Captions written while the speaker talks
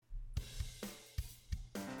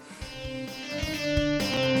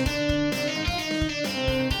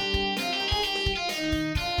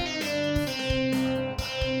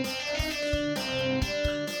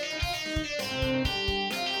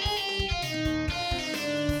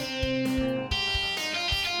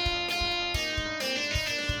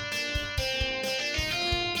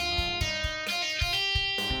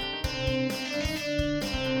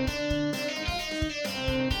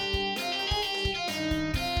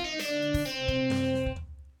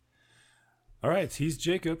All right, he's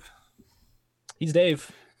Jacob, He's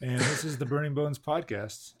Dave. and this is the Burning Bones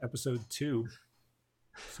podcast, episode 2.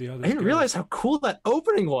 See how I this didn't realize goes. how cool that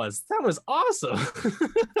opening was. That was awesome.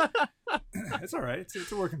 It's all right.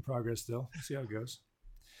 It's a work in progress still. We'll see how it goes.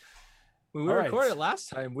 When we All right. recorded it last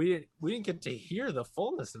time, we didn't get to hear the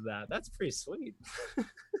fullness of that. That's pretty sweet.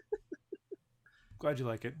 Glad you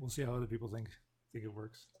like it. We'll see how other people think it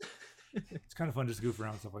works. It's kind of fun just to goof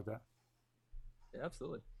around and stuff like that. Yeah,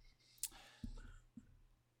 absolutely.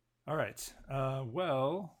 All right.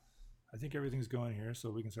 Well, I think everything's going here,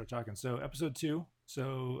 so we can start talking. So, episode 2.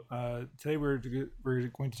 So, today we're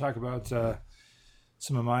going to talk about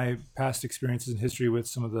some of my past experiences in history with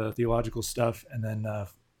some of the theological stuff, and then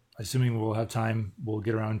assuming we'll have time, we'll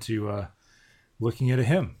get around to looking at a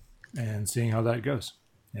hymn and seeing how that goes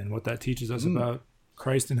and what that teaches us about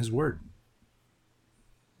Christ and his word.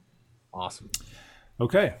 Awesome.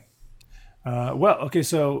 Okay.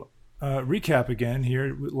 So recap again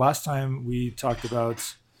here. Last time we talked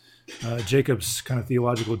about Jacob's kind of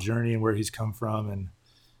theological journey and where he's come from and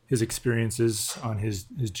his experiences on his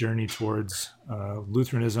journey towards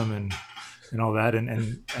Lutheranism and all that.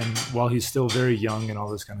 And while he's still very young and all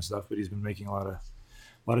this kind of stuff, but he's been making a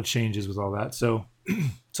lot of changes with all that. So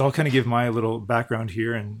I'll kind of give my little background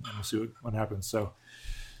here and we'll see what happens. So,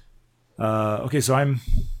 so I'm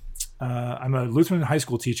a Lutheran high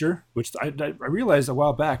school teacher, which I realized a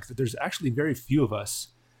while back that there's actually very few of us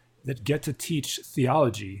that get to teach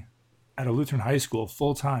theology at a Lutheran high school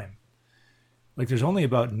full time. Like there's only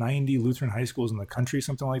about 90 Lutheran high schools in the country,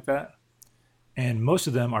 something like that. And most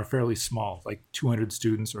of them are fairly small, like 200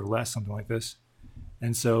 students or less, something like this.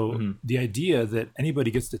 And so the idea that anybody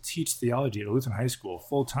gets to teach theology at a Lutheran high school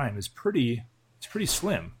full time is pretty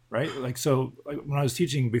slim, right? Like when I was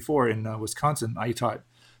teaching before in Wisconsin, I taught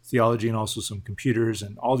theology and also some computers,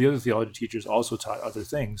 and all the other theology teachers also taught other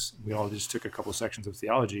things. We all just took a couple sections of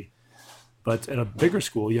theology. But at a bigger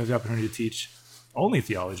school, you have the opportunity to teach only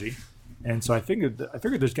theology. And so I figured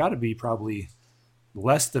there's got to be probably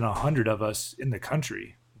less than 100 of us in the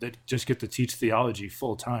country that just get to teach theology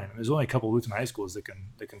full time. There's only a couple of Lutheran high schools that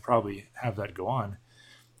can probably have that go on.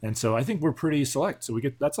 And so I think we're pretty select. So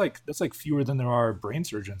that's like fewer than there are brain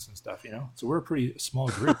surgeons and stuff, you know? So we're a pretty small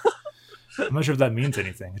group. I'm not sure if that means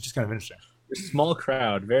anything. It's just kind of interesting. You're a small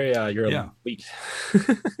crowd. Very, you're elite.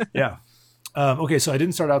 Yeah. Okay, so I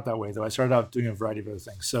didn't start out that way, though. I started out doing a variety of other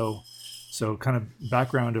things. So kind of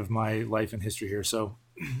background of my life and history here. So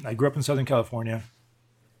I grew up in Southern California,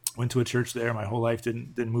 went to a church there. My whole life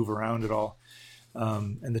didn't move around at all.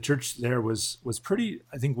 And the church there was pretty,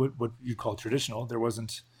 I think, what you'd call traditional. There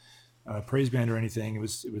wasn't a praise band or anything. It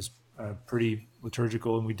was pretty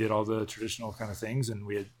liturgical, and we did all the traditional kind of things. And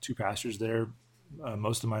we had 2 pastors there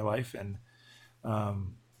most of my life, and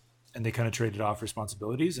they kind of traded off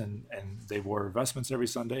responsibilities, and they wore vestments every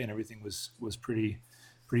Sunday, and everything was pretty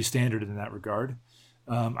standard in that regard.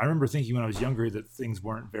 I remember thinking when I was younger that things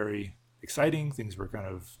weren't very exciting. Things were kind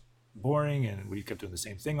of boring, and we kept doing the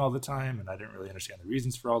same thing all the time, and I didn't really understand the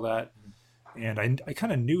reasons for all that. And I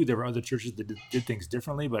kind of knew there were other churches that did things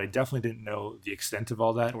differently, but I definitely didn't know the extent of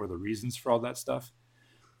all that or the reasons for all that stuff.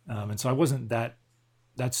 And so I wasn't that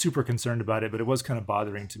super concerned about it, but it was kind of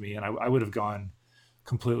bothering to me. And I would have gone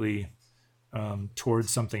completely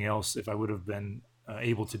towards something else if I would have been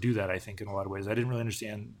able to do that, I think, in a lot of ways. I didn't really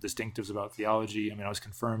understand distinctives about theology. I mean, I was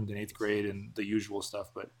confirmed in 8th grade and the usual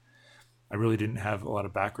stuff, but I really didn't have a lot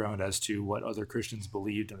of background as to what other Christians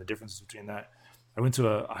believed and the differences between that. I went to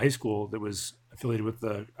a high school that was affiliated with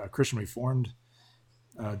the Christian Reformed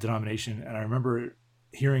denomination, and I remember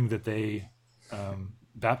hearing that they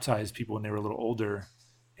baptized people when they were a little older,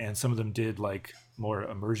 and some of them did like more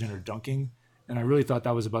immersion or dunking, and I really thought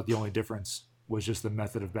that was about the only difference, was just the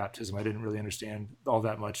method of baptism. I didn't really understand all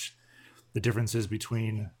that much the differences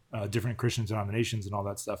between different Christian denominations and all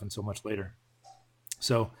that stuff until much later.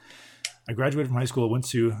 So I graduated from high school, went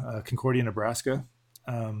to Concordia, Nebraska.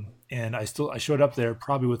 And I showed up there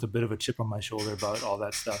probably with a bit of a chip on my shoulder about all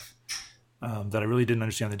that stuff, that I really didn't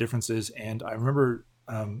understand the differences. And I remember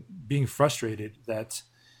being frustrated that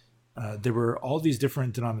there were all these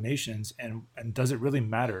different denominations, and does it really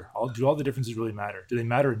matter? Do all the differences really matter? Do they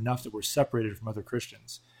matter enough that we're separated from other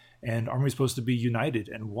Christians? And aren't we supposed to be united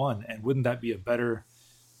and one? And wouldn't that be a better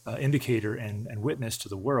indicator and witness to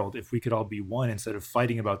the world if we could all be one instead of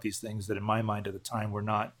fighting about these things that in my mind at the time were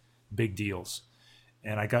not big deals?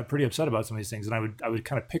 And I got pretty upset about some of these things, and I would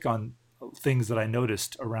kind of pick on things that I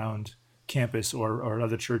noticed around campus or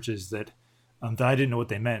other churches that I didn't know what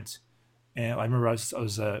they meant. And I remember I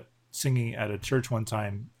was singing at a church one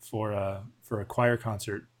time for a choir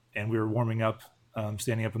concert, and we were warming up,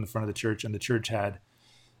 standing up in the front of the church, and the church had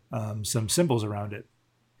some symbols around it.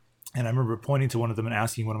 And I remember pointing to one of them and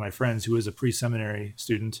asking one of my friends who is a pre-seminary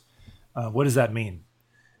student, what does that mean?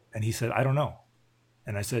 And he said, I don't know.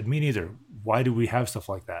 And I said, me neither. Why do we have stuff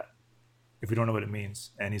like that if we don't know what it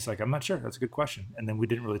means? And he's like, I'm not sure. That's a good question. And then we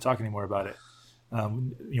didn't really talk anymore about it.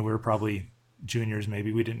 We were probably juniors,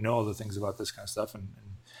 maybe. We didn't know all the things about this kind of stuff. And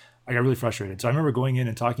I got really frustrated. So I remember going in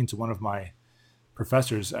and talking to one of my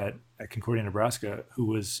professors at Concordia, Nebraska, who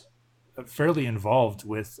was fairly involved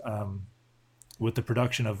with the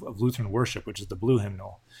production of Lutheran worship, which is the Blue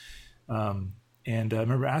Hymnal. And I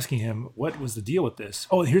remember asking him, what was the deal with this?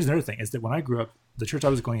 Oh, here's another thing, is that when I grew up, the church I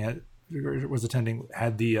was attending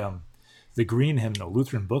had the Green Hymnal,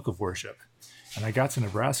 Lutheran Book of Worship. And I got to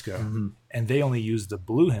Nebraska, and they only used the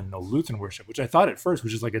Blue Hymnal, Lutheran Worship, which I thought at first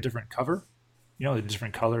was just like a different cover, a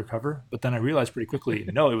different color cover. But then I realized pretty quickly,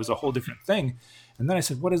 no, it was a whole different thing. And then I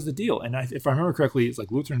said, what is the deal? And if I remember correctly, it's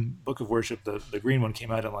like Lutheran Book of Worship, the green one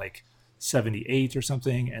came out in like 78 or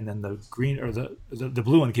something, and then the green or the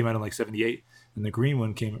blue one came out in like 78, and the green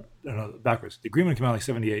one came backwards. The green one came out in like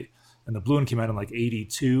 78, and the blue one came out in like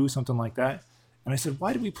 82, something like that. And I said,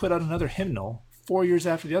 why did we put out another hymnal 4 years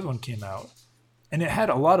after the other one came out? And it had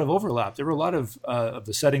a lot of overlap. There were a lot of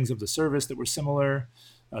the settings of the service that were similar.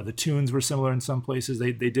 The tunes were similar in some places.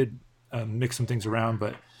 They did mix some things around.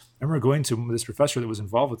 But I remember going to this professor that was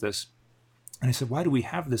involved with this, and I said, why do we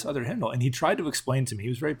have this other hymnal? And he tried to explain to me. He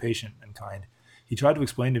was very patient and kind. He tried to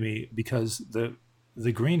explain to me because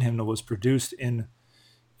the green hymnal was produced in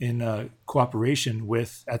cooperation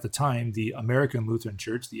with, at the time, the American Lutheran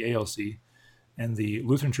Church, the ALC, and the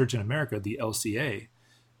Lutheran Church in America, the LCA.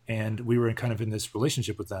 And we were in this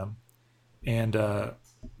relationship with them. And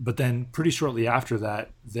but then pretty shortly after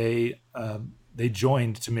that, they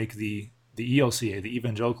joined to make the ELCA, the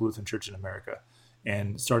Evangelical Lutheran Church in America,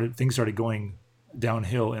 and things started going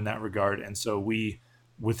downhill in that regard. And so we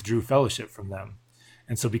withdrew fellowship from them.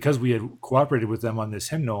 And so because we had cooperated with them on this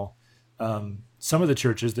hymnal, some of the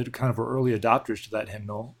churches that kind of were early adopters to that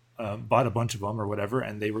hymnal bought a bunch of them or whatever,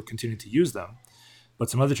 and they were continuing to use them. But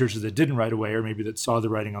some other churches that didn't right away, or maybe that saw the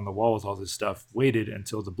writing on the wall with all this stuff, waited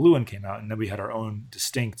until the blue one came out. And then we had our own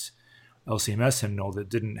distinct LCMS hymnal that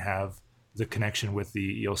didn't have the connection with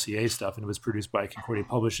the ELCA stuff. And it was produced by Concordia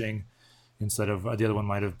Publishing instead of the other one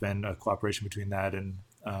might have been a cooperation between that and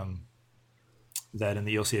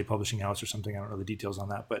the ELCA Publishing House or something. I don't know the details on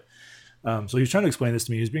that. But so he was trying to explain this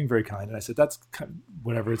to me. He was being very kind. And I said, that's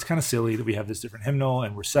whatever. It's kind of silly that we have this different hymnal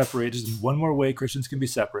and we're separated. Just one more way Christians can be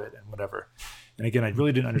separate and whatever. And again, I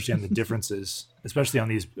really didn't understand the differences, especially on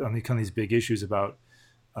these big issues about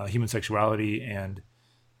human sexuality and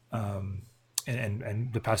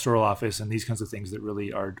the pastoral office and these kinds of things that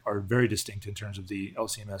really are very distinct in terms of the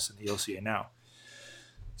LCMS and the ELCA now.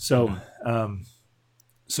 So,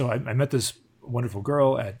 so I met this wonderful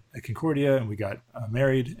girl at Concordia, and we got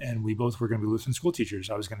married, and we both were going to be Lutheran school teachers.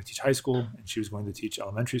 I was going to teach high school, and she was going to teach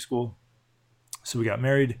elementary school. So we got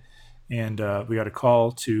married, and we got a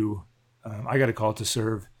call to. I got a call to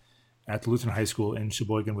serve at the Lutheran High School in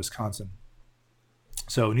Sheboygan, Wisconsin.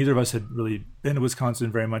 So neither of us had really been to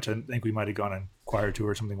Wisconsin very much. I think we might have gone on choir tour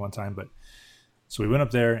or something one time. But so we went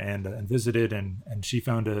up there and visited, and she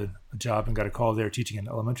found a job and got a call there teaching an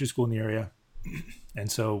elementary school in the area.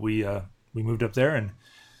 And so we moved up there and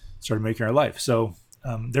started making our life. So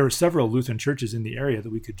there were several Lutheran churches in the area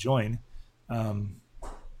that we could join,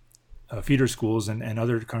 feeder schools and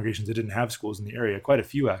other congregations that didn't have schools in the area, quite a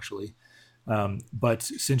few actually. But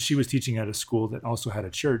since she was teaching at a school that also had a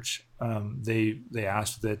church, they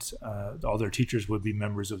asked that all their teachers would be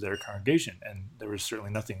members of their congregation, and there was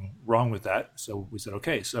certainly nothing wrong with that. So we said,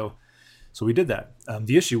 okay, so we did that.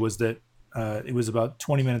 The issue was that it was about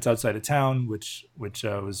 20 minutes outside of town, which was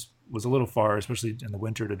a little far, especially in the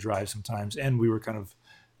winter, to drive sometimes, and we were kind of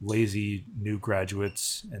lazy new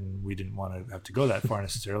graduates, and we didn't want to have to go that far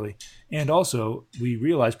necessarily. And also, we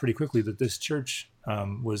realized pretty quickly that this church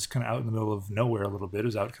was kind of out in the middle of nowhere a little bit. It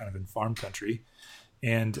was out kind of in farm country,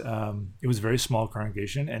 and it was a very small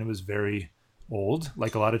congregation, and it was very old,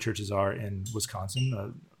 like a lot of churches are in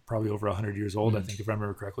Wisconsin, probably over 100 years old, I think, if I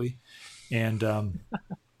remember correctly. And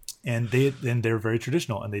they're very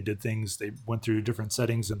traditional, and they did things. They went through different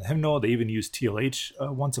settings in the hymnal. They even used TLH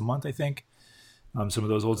once a month, I think. Some of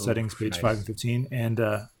those old settings, page 5 and 15,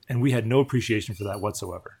 and we had no appreciation for that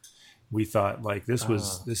whatsoever. We thought this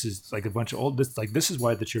is like a bunch of old. This is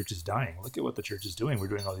why the church is dying. Look at what the church is doing. We're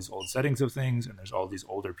doing all these old settings of things, and there's all these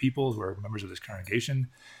older people who are members of this congregation,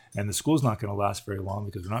 and the school's not going to last very long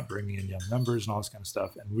because we're not bringing in young members and all this kind of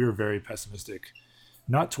stuff. And we were very pessimistic,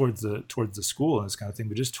 not towards the school and this kind of thing,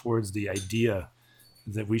 but just towards the idea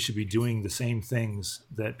that we should be doing the same things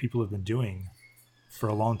that people have been doing for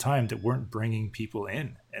a long time that weren't bringing people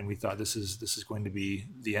in, and we thought this is going to be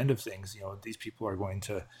the end of things. These people are going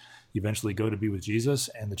to eventually go to be with Jesus,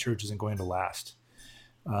 and the church isn't going to last.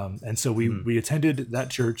 And so we attended that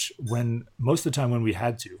church most of the time when we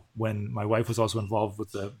had to. When my wife was also involved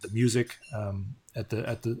with the music at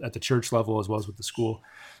the church level as well as with the school.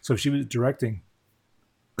 So if she was directing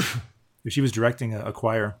a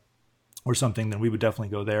choir or something, then we would definitely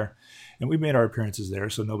go there, and we made our appearances there,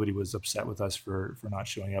 so nobody was upset with us for not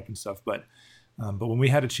showing up and stuff. But when we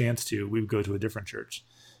had a chance to, we would go to a different church.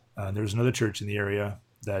 There was another church in the area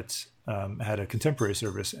that had a contemporary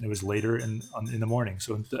service, and it was later in the morning.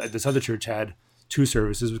 So this other church had 2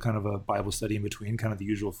 services with kind of a Bible study in between, kind of the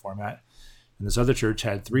usual format. And this other church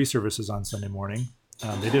had 3 services on Sunday morning.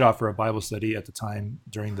 They did offer a Bible study at the time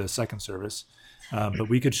during the second service, but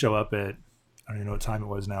we could show up at, I don't even know what time it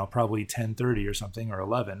was now, probably 10:30 or something, or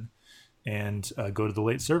 11, and go to the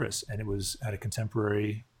late service. And it was at a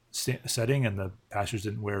contemporary setting, and the pastors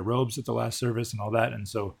didn't wear robes at the last service and all that. And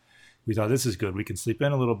so we thought, this is good. We can sleep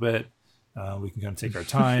in a little bit. We can kind of take our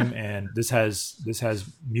time. And this has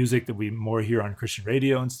music that we more hear on Christian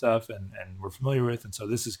radio and stuff, and we're familiar with. And so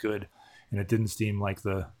this is good. And it didn't seem like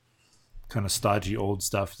the kind of stodgy old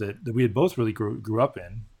stuff that we had both really grew up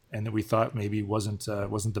in, and that we thought maybe wasn't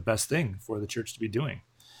the best thing for the church to be doing.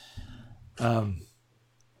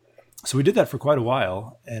 So we did that for quite a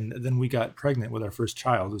while, and then we got pregnant with our first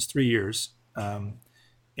child. It was 3 years, and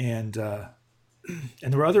there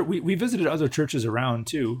were we visited other churches around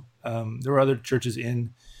too. There were other churches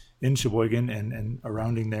in Sheboygan and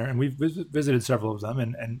around there, and we visited several of them,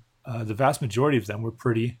 and the vast majority of them were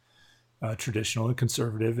pretty traditional and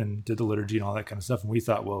conservative, and did the liturgy and all that kind of stuff. And we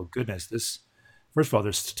thought, well, goodness, first of all,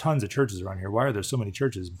 there's tons of churches around here. Why are there so many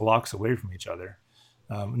churches blocks away from each other?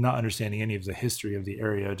 Not understanding any of the history of the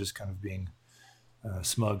area, just kind of being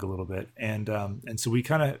smug a little bit. And so we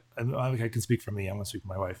kind of, I can speak for me, I'm going to speak for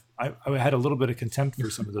my wife. I had a little bit of contempt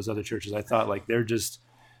for some of those other churches. I thought, like, they're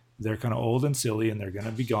kind of old and silly, and they're going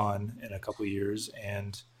to be gone in a couple of years.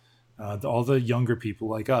 And all the younger people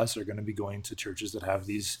like us are going to be going to churches that have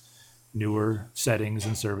these newer settings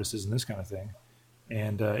and services and this kind of thing.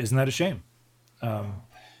 And isn't that a shame?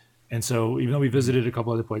 And so even though we visited a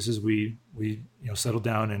couple other places, we settled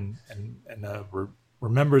down and were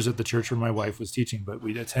members at the church where my wife was teaching, but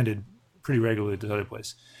we attended pretty regularly at this other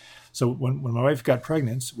place. So when my wife got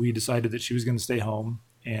pregnant, we decided that she was going to stay home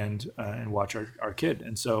and watch our kid.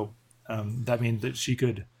 And so that means that she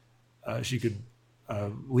could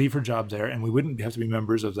leave her job there, and we wouldn't have to be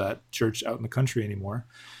members of that church out in the country anymore.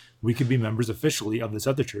 We could be members officially of this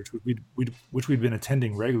other church, which we'd been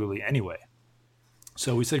attending regularly anyway.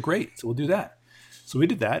 So we said, great, so we'll do that. So we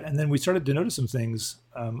did that, and then we started to notice some things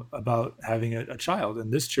about having a child.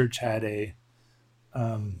 And this church had a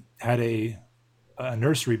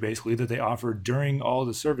nursery, basically, that they offered during all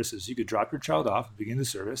the services. You could drop your child off at the beginning of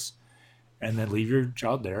the service, and then leave your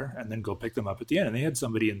child there, and then go pick them up at the end. And they had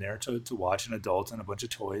somebody in there to watch, an adult, and a bunch of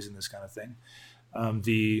toys and this kind of thing.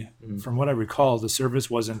 From what I recall, the service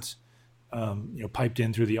wasn't piped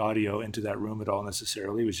in through the audio into that room at all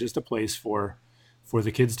necessarily. It was just a place for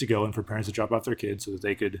the kids to go and for parents to drop off their kids so that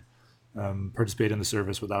they could participate in the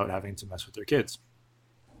service without having to mess with their kids.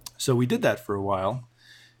 So we did that for a while.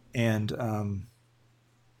 And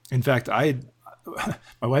in fact, my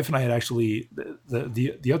wife and I had actually,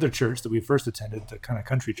 the other church that we first attended, the kind of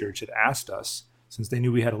country church, had asked us, since they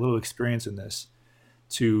knew we had a little experience in this,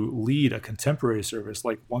 to lead a contemporary service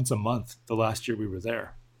like once a month the last year we were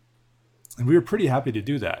there. And we were pretty happy to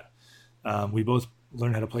do that. We both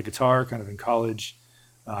learned how to play guitar kind of in college.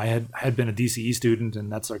 I had been a DCE student,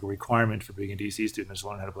 and that's like a requirement for being a DCE student, is to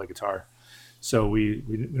learn how to play guitar. So we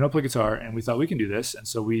know how to play guitar, and we thought we can do this. And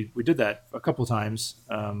so we did that a couple times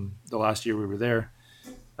the last year we were there.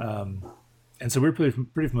 And so we were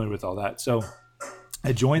pretty familiar with all that. So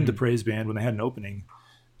I joined the praise band when they had an opening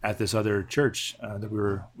at this other church that we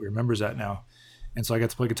were members at now. And so I got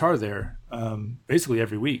to play guitar there basically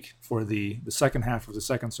every week for the second half of the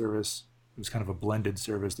second service. It was kind of a blended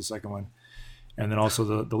service, the second one. And then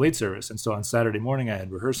also the late service. And so on Saturday morning I had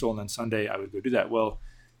rehearsal, and then Sunday I would go do that. Well,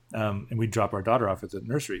 and we'd drop our daughter off at the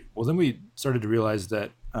nursery. Well, then we started to realize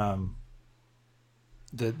that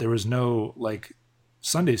that there was no like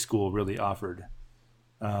Sunday school really offered.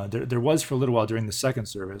 There was for a little while during the second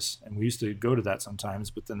service, and we used to go to that sometimes,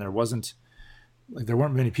 but then there weren't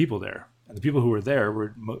many people there. And the people who were there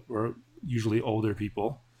were usually older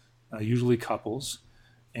people, usually couples.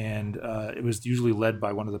 And it was usually led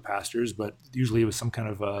by one of the pastors, but usually it was some kind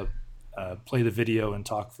of a play the video and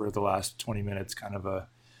talk for the last 20 minutes kind of a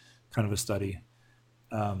study.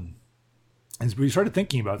 And we started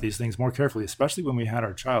thinking about these things more carefully, especially when we had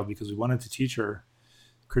our child, because we wanted to teach her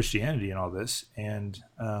Christianity and all this. And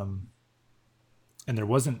there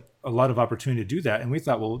wasn't a lot of opportunity to do that. And we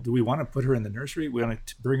thought, well, do we want to put her in the nursery? We want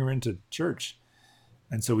to bring her into church.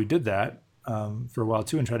 And so we did that for a while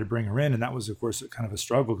too, and tried to bring her in. And that was, of course, kind of a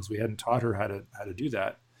struggle because we hadn't taught her how to do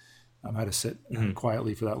that, how to sit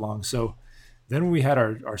quietly for that long. So then when we had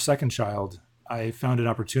our second child, I found an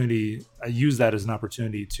opportunity. I used that as an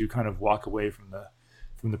opportunity to kind of walk away from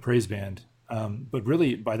the praise band. But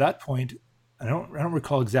really, by that point, I don't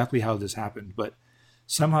recall exactly how this happened, but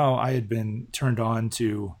somehow I had been turned on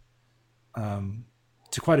to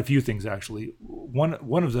quite a few things actually.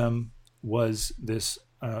 One of them was this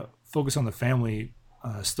focus on the family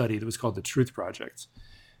study that was called the Truth Project.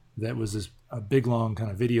 That was this a big long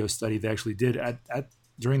kind of video study they actually did at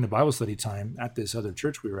during the Bible study time at this other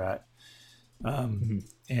church we were at. And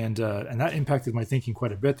that impacted my thinking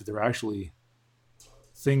quite a bit, that there were actually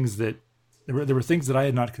things that there were things that I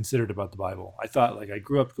had not considered about the Bible. I thought, like, I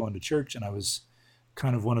grew up going to church and I was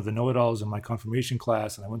kind of one of the know-it-alls in my confirmation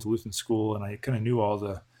class, and I went to Lutheran school and I kind of knew all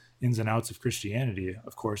the ins and outs of Christianity.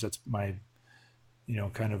 Of course, that's my,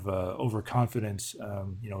 kind of overconfident,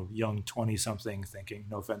 young 20 something thinking,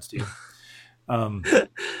 no offense to you.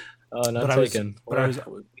 Oh, not taken. We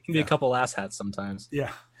can be a couple ass hats sometimes.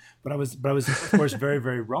 Yeah. But I was of course very,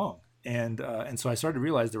 very wrong. And so I started to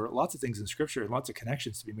realize there were lots of things in Scripture and lots of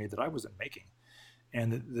connections to be made that I wasn't making.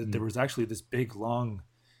 And there was actually this big, long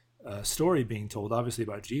story being told, obviously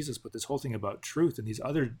about Jesus, but this whole thing about truth and these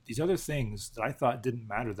other things that I thought didn't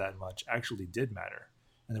matter that much actually did matter.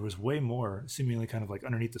 And there was way more seemingly kind of like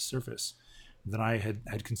underneath the surface than I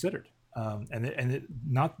had considered.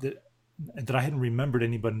 Not that I hadn't remembered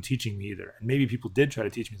anybody teaching me either. And maybe people did try to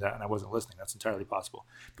teach me that and I wasn't listening. That's entirely possible.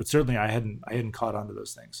 But certainly I hadn't caught on to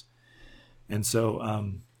those things. And so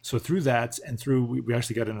through that and through, we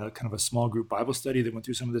actually got in a kind of a small group Bible study that went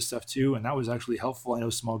through some of this stuff too. And that was actually helpful. I know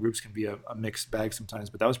small groups can be a mixed bag sometimes,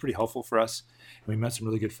 but that was pretty helpful for us. We met some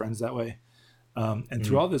really good friends that way. And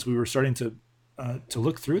through all this, we were starting to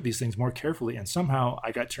look through these things more carefully. And somehow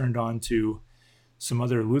I got turned on to some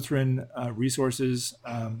other Lutheran resources.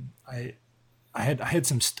 I had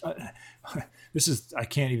some. I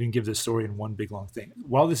can't even give this story in one big long thing.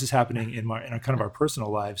 While this is happening in kind of our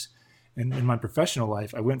personal lives, and in my professional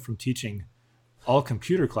life, I went from teaching all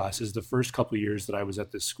computer classes the first couple of years that I was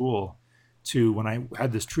at this school to when I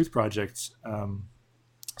had this Truth Project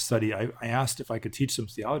study. I asked if I could teach some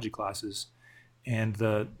theology classes, and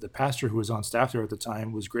the pastor who was on staff there at the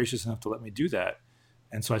time was gracious enough to let me do that.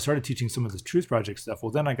 And so I started teaching some of the Truth Project stuff.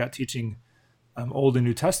 Well, then I got teaching Old and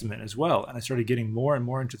New Testament as well. And I started getting more and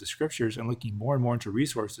more into the scriptures and looking more and more into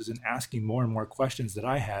resources and asking more and more questions that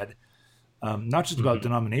I had, not just about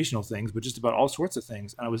denominational things, but just about all sorts of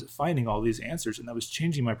things. And I was finding all these answers, and that was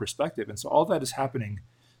changing my perspective. And so all that is happening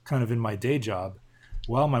kind of in my day job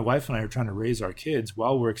while my wife and I are trying to raise our kids,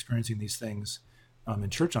 while we're experiencing these things in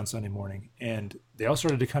church on Sunday morning. And they all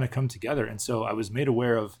started to kind of come together. And so I was made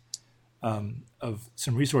aware of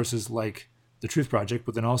some resources like the Truth Project,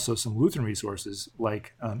 but then also some Lutheran resources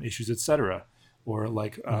like Issues, Etc., or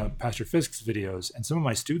like Pastor Fisk's videos. And some of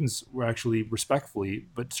my students were actually respectfully,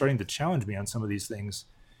 but starting to challenge me on some of these things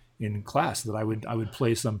in class, that I would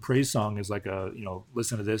play some praise song as like a,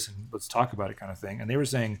 listen to this and let's talk about it kind of thing. And they were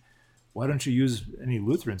saying, why don't you use any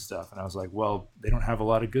Lutheran stuff? And I was like, well, they don't have a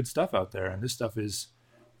lot of good stuff out there. And this stuff is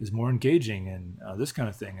more engaging and this kind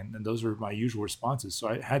of thing. And those were my usual responses. So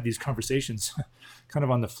I had these conversations kind of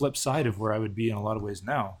on the flip side of where I would be in a lot of ways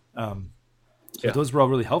now. But those were all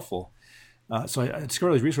really helpful. So I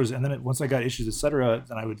discovered these resources. And then once I got Issues, Etc.,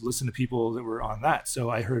 then I would listen to people that were on that. So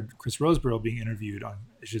I heard Chris Roseborough being interviewed on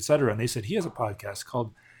Issues, Etc., and they said he has a podcast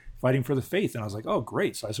called Fighting for the Faith. And I was like, oh,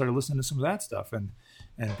 great. So I started listening to some of that stuff. And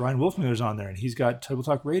Brian Wolfman was on there, and he's got Table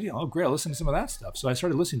Talk Radio. Oh, great. I'll listen to some of that stuff. So I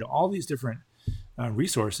started listening to all these different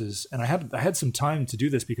resources, and I had some time to do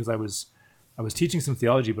this because I was teaching some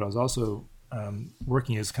theology, but I was also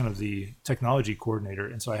working as kind of the technology coordinator,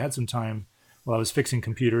 and so I had some time while I was fixing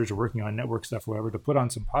computers or working on network stuff or whatever to put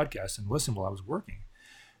on some podcasts and listen while I was working.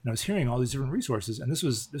 And I was hearing all these different resources, and this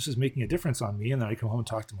was making a difference on me. And then I come home and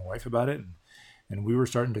talk to my wife about it, and we were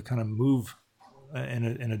starting to kind of move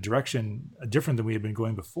in a direction different than we had been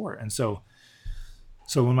going before. And so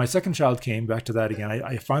when my second child came, back to that again,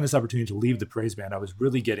 I found this opportunity to leave the praise band. I was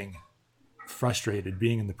really getting frustrated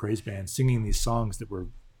being in the praise band, singing these songs that were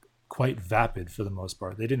quite vapid for the most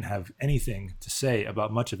part. They didn't have anything to say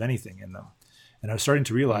about much of anything in them. And I was starting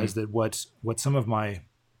to realize that what some of my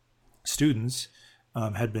students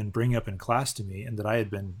had been bringing up in class to me, and that I had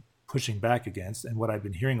been pushing back against, and what I'd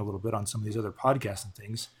been hearing a little bit on some of these other podcasts and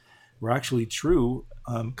things, were actually true,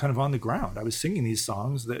 kind of on the ground. I was singing these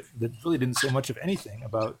songs that really didn't say much of anything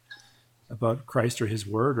about Christ or his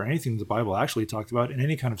word or anything the Bible actually talked about in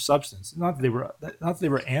any kind of substance. Not that they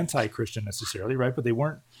were anti-Christian necessarily, right? But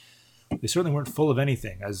they certainly weren't full of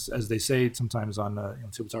anything, as they say sometimes on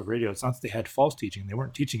Table Talk Radio. It's not that they had false teaching; they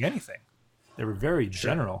weren't teaching anything. They were very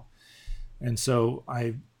general. And so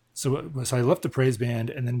I left the praise band,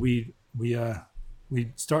 and then we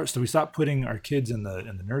stopped putting our kids in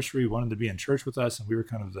the nursery. We wanted to be in church with us, and we were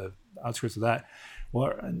kind of the outskirts of that.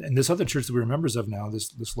 Well, and this other church that we were members of now,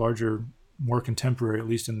 this larger, more contemporary, at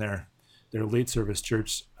least in their late service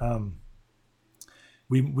church,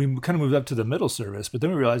 we kind of moved up to the middle service, but then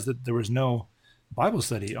we realized that there was no Bible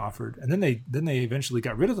study offered, and then they eventually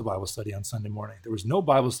got rid of the Bible study on Sunday morning. There was no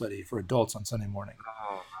Bible study for adults on Sunday morning.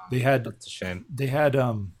 Oh, That's a shame. They had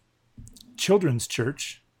children's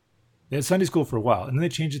church. They had Sunday school for a while, and then they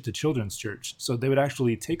changed it to children's church. So they would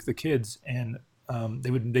actually take the kids and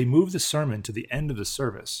they moved the sermon to the end of the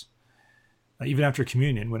service, even after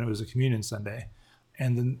communion, when it was a communion Sunday.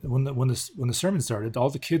 And then when the sermon started, all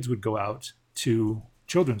the kids would go out to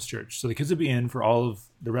children's church. So the kids would be in for all of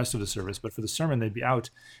the rest of the service, but for the sermon they'd be out,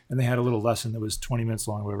 and they had a little lesson that was 20 minutes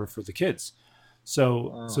long or whatever for the kids.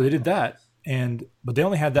 So they did that, but they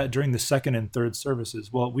only had that during the second and third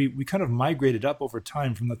services. Well, we kind of migrated up over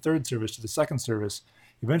time from the third service to the second service.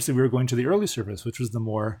 Eventually we were going to the early service, which was the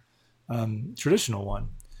more traditional one.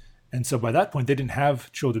 And so by that point they didn't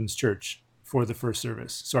have children's church for the first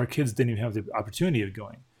service. So our kids didn't even have the opportunity of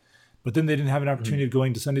going. But then they didn't have an opportunity of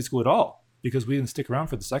going to Sunday school at all, because we didn't stick around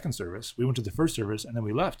for the second service. We went to the first service and then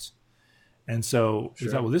we left. And so we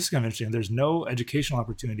thought, well, this is kind of interesting. There's no educational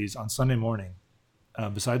opportunities on Sunday morning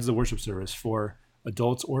besides the worship service for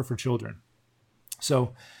adults or for children.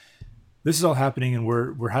 So this is all happening, and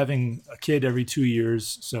we're having a kid every 2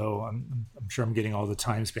 years. So I'm sure I'm getting all the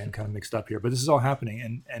time span kind of mixed up here, but this is all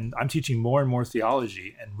happening, and I'm teaching more and more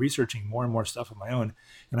theology and researching more and more stuff of my own.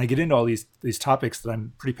 And I get into all these topics that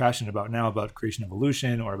I'm pretty passionate about now, about creation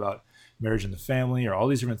evolution, or about marriage and the family, or all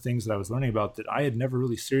these different things that I was learning about that I had never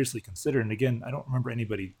really seriously considered. And again, I don't remember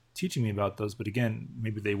anybody teaching me about those, but again,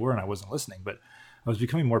 maybe they were and I wasn't listening. But I was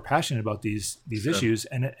becoming more passionate about these issues.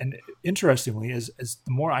 And interestingly, as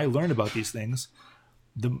the more I learned about these things,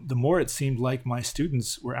 the more it seemed like my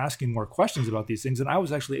students were asking more questions about these things, and I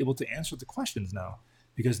was actually able to answer the questions now,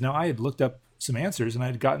 because now I had looked up some answers and I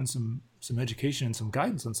had gotten some education and some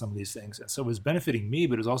guidance on some of these things. And so it was benefiting me,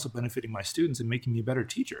 but it was also benefiting my students and making me a better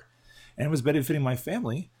teacher. And it was benefiting my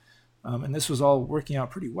family, and this was all working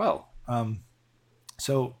out pretty well.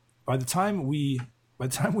 So by the time we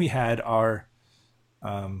had our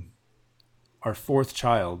fourth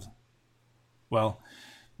child, well,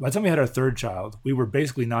 by the time we had our third child, we were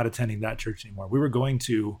basically not attending that church anymore. We were going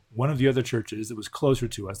to one of the other churches that was closer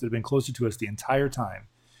to us, that had been closer to us the entire time,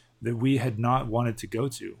 that we had not wanted to go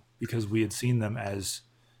to because we had seen them as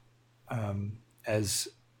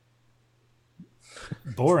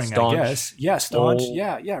boring, staunch. I guess. Yeah, staunch. Oh.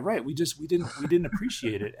 Yeah, right. We didn't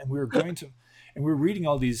appreciate it. And we were reading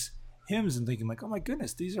all these hymns and thinking like, oh my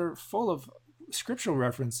goodness, these are full of scriptural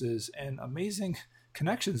references and amazing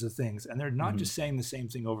connections of things. And they're not just saying the same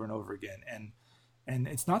thing over and over again. And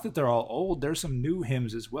it's not that they're all old. There's some new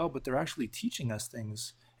hymns as well, but they're actually teaching us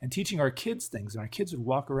things and teaching our kids things. And our kids would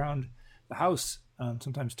walk around the house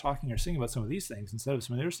sometimes talking or singing about some of these things instead of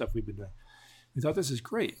some of the other stuff we've been doing. We thought, this is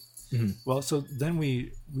great. Mm-hmm. Well, so then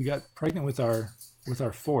we got pregnant with our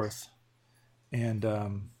fourth, and I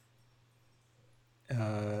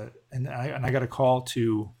got a call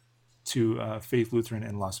to Faith Lutheran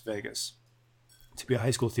in Las Vegas to be a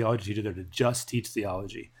high school theology teacher there, to just teach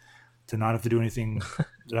theology, to not have to do anything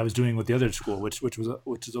that I was doing with the other school,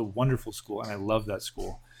 which is a wonderful school, and I love that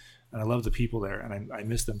school, and I love the people there, and I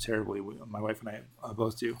miss them terribly. My wife and I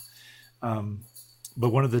both do.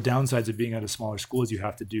 But one of the downsides of being at a smaller school is you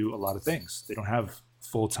have to do a lot of things. They don't have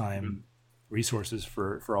full-time resources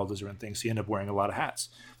for all those different things. So you end up wearing a lot of hats,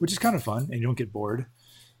 which is kind of fun, and you don't get bored.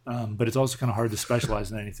 But it's also kind of hard to specialize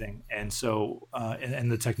in anything. And so, and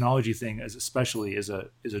the technology thing especially is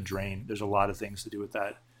a drain. There's a lot of things to do with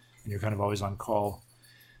that. And you're kind of always on call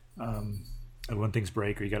and when things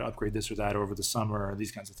break, or you got to upgrade this or that over the summer, or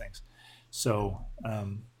these kinds of things. So,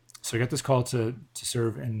 so I got this call to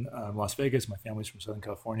serve in Las Vegas. My family's from Southern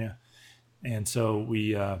California. And so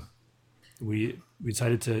we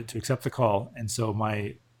decided to accept the call. And so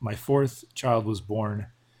my fourth child was born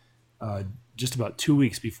just about 2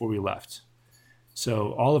 weeks before we left.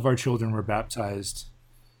 So all of our children were baptized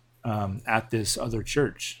at this other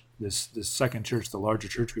church, this second church, the larger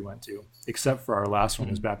church we went to, except for our last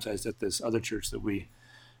one was baptized at this other church that we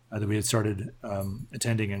that we had started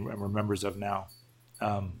attending and we're members of now.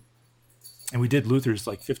 And we did Luther's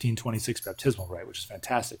like 1526 baptismal rite, which is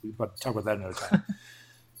fantastic. We talk about that another time.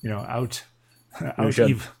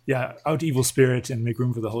 Out evil spirit and make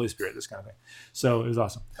room for the Holy Spirit, this kind of thing. So it was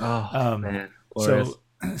awesome. Oh man, glorious.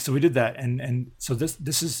 So we did that, and so this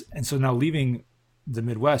is, and so now leaving the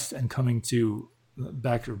Midwest and coming to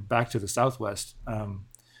back to the Southwest,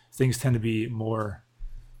 things tend to be more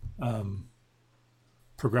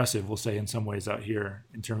progressive, we'll say, in some ways out here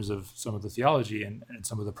in terms of some of the theology and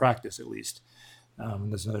some of the practice, at least.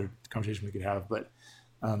 And that's another conversation we could have. But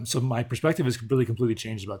so my perspective has really completely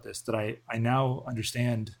changed about this, that I now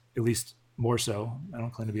understand, at least more so, I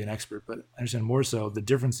don't claim to be an expert, but I understand more so the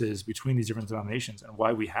differences between these different denominations and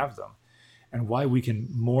why we have them, and why we can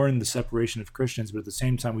mourn the separation of Christians, but at the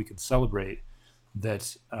same time we can celebrate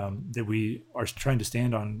that that we are trying to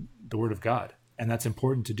stand on the Word of God. And that's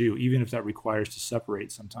important to do, even if that requires to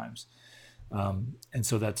separate sometimes. And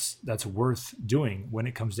so that's worth doing when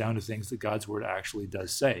it comes down to things that God's Word actually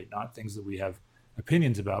does say, not things that we have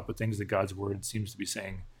opinions about, but things that God's Word seems to be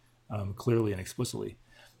saying clearly and explicitly.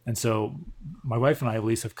 And so my wife and I, at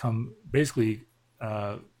least, have come basically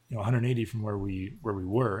 180 from where we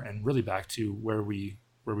were, and really back to where we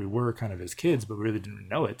were kind of as kids, but we really didn't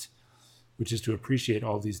know it, which is to appreciate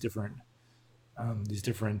all these different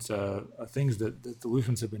things that the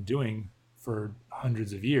Lutherans have been doing for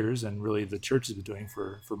hundreds of years, and really the church has been doing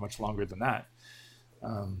for much longer than that.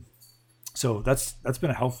 So that's been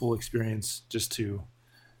a helpful experience, just to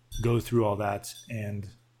go through all that. And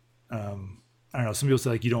I don't know, some people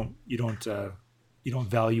say like you don't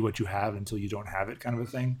value what you have until you don't have it, kind of a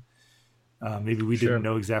thing. Maybe we didn't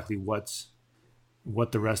know exactly what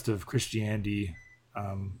the rest of Christianity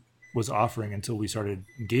was offering until we started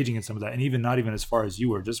engaging in some of that, and not even as far as you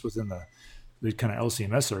were, just within the kind of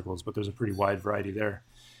LCMS circles, but there's a pretty wide variety there.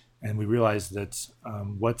 And we realized that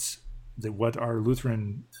what our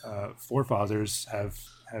Lutheran forefathers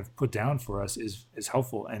have put down for us is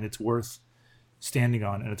helpful, and it's worth standing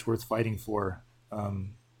on, and it's worth fighting for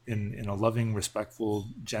in a loving, respectful,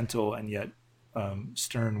 gentle, and yet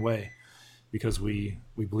stern way, because we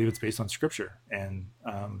believe it's based on Scripture. And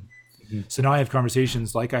so now I have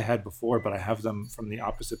conversations like I had before, but I have them from the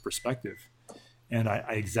opposite perspective. And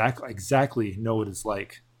I exactly know what it's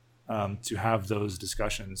like to have those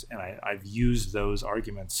discussions. And I've used those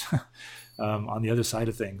arguments on the other side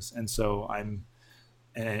of things. And so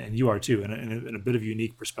and you are too, in a bit of a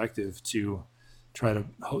unique perspective to try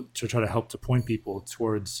to help to point people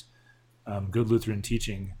towards good Lutheran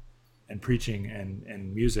teaching and preaching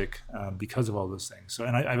and music because of all those things. So,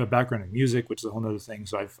 and I have a background in music, which is a whole other thing.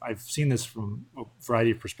 So I've seen this from a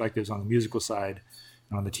variety of perspectives, on the musical side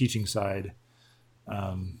and on the teaching side,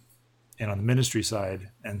 and on the ministry side.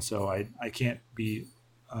 And so I can't be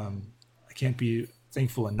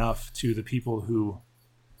thankful enough to the people who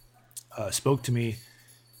spoke to me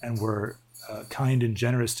and were kind and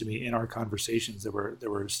generous to me in our conversations. There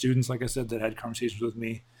were students, like I said, that had conversations with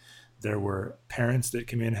me. There were parents that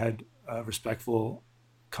came in, had respectful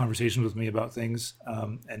conversations with me about things,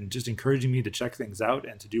 and just encouraging me to check things out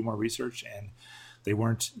and to do more research. And they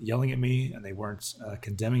weren't yelling at me, and they weren't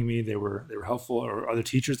condemning me. They were helpful. Or other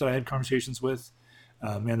teachers that I had conversations with.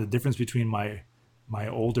 Man, the difference between my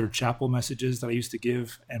older chapel messages that I used to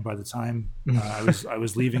give, and by the time I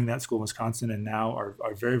was leaving that school in Wisconsin, and now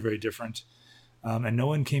are very, very different. And no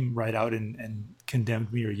one came right out and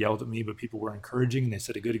condemned me or yelled at me, but people were encouraging, and they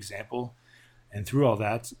set a good example. And through all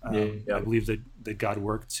that, I believe that God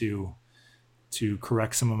worked to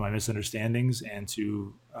correct some of my misunderstandings, and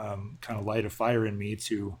to kind of light a fire in me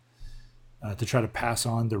to try to pass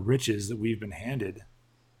on the riches that we've been handed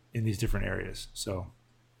in these different areas. So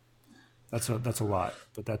that's a lot,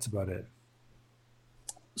 but that's about it.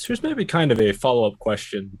 So here's maybe kind of a follow-up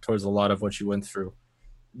question towards a lot of what you went through.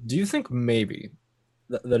 Do you think maybe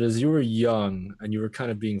that as you were young and you were kind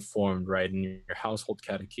of being formed, right, in your household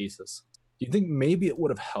catechesis, do you think maybe it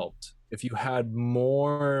would have helped if you had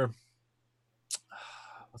more,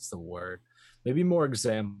 what's the word? Maybe more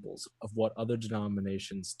examples of what other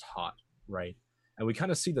denominations taught, right? And we kind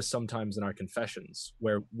of see this sometimes in our confessions,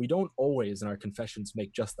 where we don't always in our confessions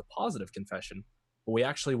make just the positive confession, but we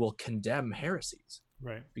actually will condemn heresies.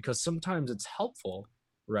 Right. Because sometimes it's helpful,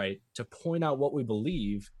 right, to point out what we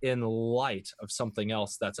believe in light of something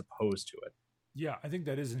else that's opposed to it. Yeah, I think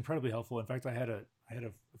that is incredibly helpful. In fact, I had a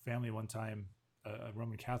family one time, a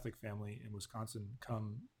Roman Catholic family in Wisconsin,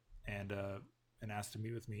 come and asked to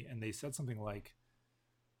meet with me, and they said something like,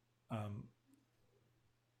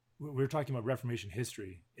 we were talking about Reformation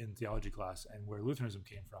history in theology class and where Lutheranism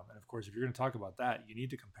came from. And of course, if you're going to talk about that, you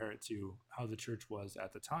need to compare it to how the church was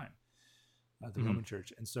at the time, the Roman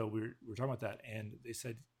church. And so we're talking about that. And they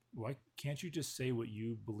said, why can't you just say what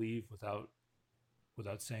you believe without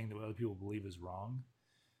saying that what other people believe is wrong?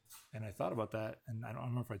 And I thought about that, and I don't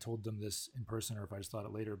remember if I told them this in person or if I just thought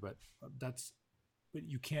it later, but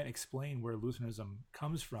you can't explain where Lutheranism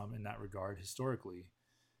comes from in that regard historically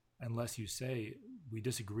unless you say we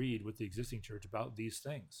disagreed with the existing church about these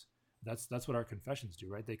things. That's what our confessions do,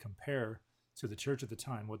 right? They compare to the church at the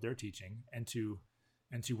time, what they're teaching, and to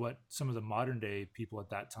what some of the modern day people at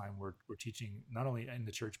that time were teaching, not only in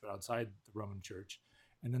the church, but outside the Roman church.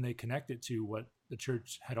 And then they connect it to what the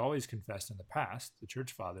church had always confessed in the past, the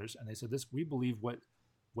church fathers. And they said, we believe what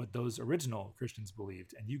those original Christians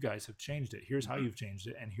believed, and you guys have changed it. Here's how you've changed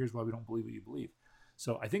it, and here's why we don't believe what you believe.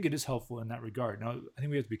 So I think it is helpful in that regard. Now, I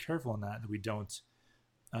think we have to be careful in that we don't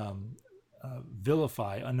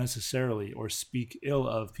vilify unnecessarily or speak ill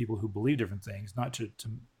of people who believe different things, not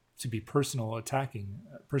to be personally attacking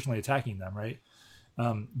them, right?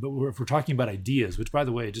 But if we're talking about ideas, which, by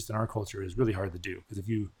the way, just in our culture is really hard to do, because if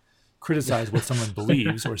you criticize what someone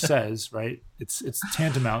believes or says, right, it's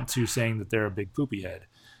tantamount to saying that they're a big poopy head,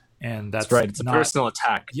 and that's right. It's a personal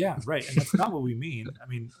attack. Yeah, right, and that's not what we mean. I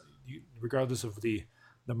mean, regardless of the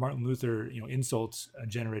Martin Luther insult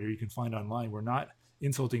generator you can find online, we're not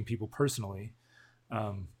insulting people personally.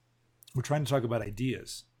 We're trying to talk about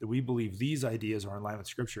ideas, that we believe these ideas are in line with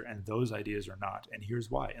Scripture, and those ideas are not, and here's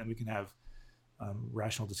why, and we can have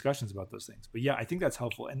rational discussions about those things. But yeah, I think that's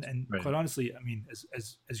helpful. And right. Quite honestly, I mean,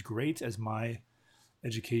 as great as my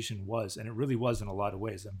education was, and it really was in a lot of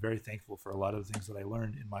ways, I'm very thankful for a lot of the things that I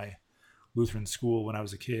learned in my Lutheran school when I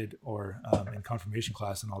was a kid, or in confirmation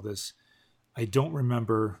class and all this. I don't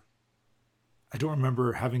remember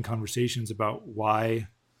having conversations about why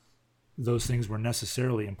those things were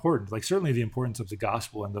necessarily important. Like, certainly the importance of the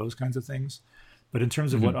gospel and those kinds of things. But in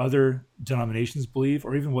terms of what other denominations believe,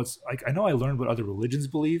 or even what's like, I know I learned what other religions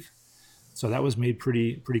believe. So that was made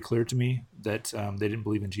pretty clear to me that they didn't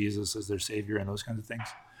believe in Jesus as their savior and those kinds of things.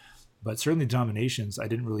 But certainly denominations, I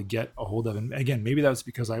didn't really get a hold of. And again, maybe that's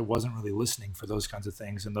because I wasn't really listening for those kinds of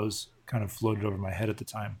things, and those kind of floated over my head at the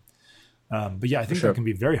time. But yeah, I think that can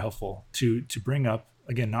be very helpful to bring up,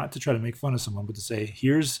 again, not to try to make fun of someone, but to say,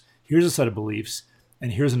 here's a set of beliefs,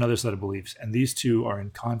 and here's another set of beliefs, and these two are in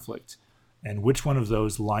conflict. And which one of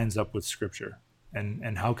those lines up with Scripture,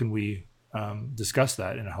 and how can we discuss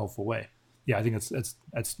that in a helpful way? Yeah, I think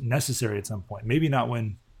that's necessary at some point. Maybe not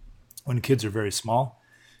when kids are very small,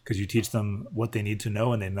 because you teach them what they need to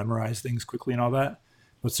know and they memorize things quickly and all that.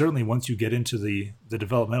 But certainly once you get into the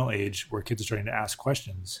developmental age where kids are starting to ask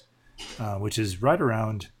questions, which is right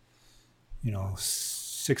around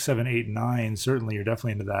 6, 7, 8, 9, certainly you're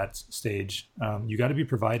definitely into that stage. You got to be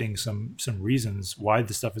providing some reasons why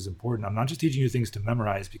this stuff is important. I'm not just teaching you things to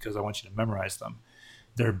memorize because I want you to memorize them.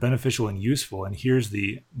 They're beneficial and useful, and here's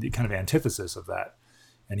the kind of antithesis of that.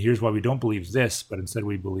 And here's why we don't believe this, but instead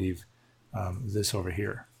we believe this over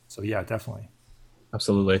here. So yeah, definitely.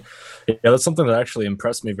 Absolutely. Yeah, that's something that actually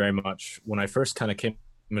impressed me very much when I first kind of came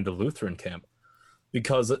into Lutheran camp,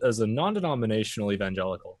 because as a non-denominational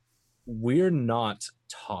evangelical, we're not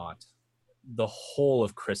taught the whole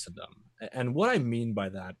of Christendom. And what I mean by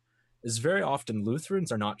that is very often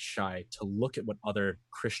Lutherans are not shy to look at what other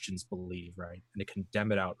Christians believe, right? And to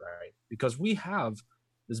condemn it outright, because we have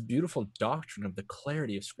this beautiful doctrine of the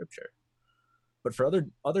clarity of Scripture. But for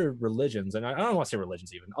other religions, and I don't want to say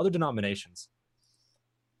religions even, other denominations,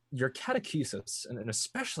 your catechesis, and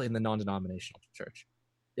especially in the non-denominational church,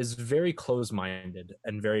 is very closed-minded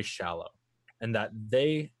and very shallow. And that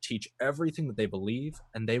they teach everything that they believe,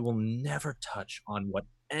 and they will never touch on what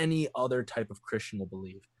any other type of Christian will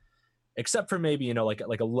believe, except for maybe, like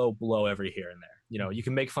a low blow every here and there. You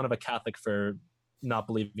can make fun of a Catholic for not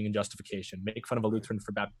believing in justification, make fun of a Lutheran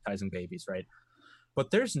for baptizing babies, right? But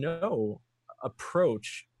there's no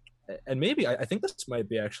approach, and maybe I think this might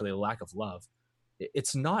be actually a lack of love.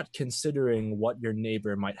 It's not considering what your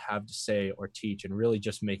neighbor might have to say or teach and really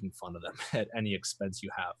just making fun of them at any expense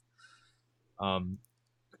you have. And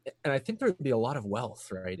I think there would be a lot of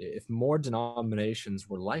wealth, right, if more denominations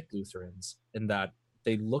were like Lutherans, in that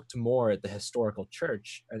they looked more at the historical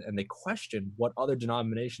church and they questioned what other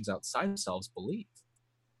denominations outside themselves believe.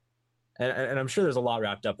 And I'm sure there's a lot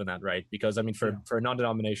wrapped up in that, right? Because, I mean, for a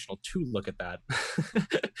non-denominational to look at that,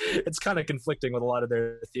 it's kind of conflicting with a lot of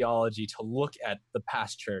their theology to look at the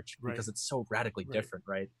past church, because it's so radically different,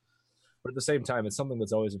 right? But at the same time, it's something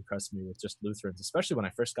that's always impressed me with just Lutherans, especially when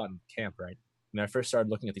I first got in camp, right? When I first started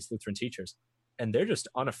looking at these Lutheran teachers, and they're just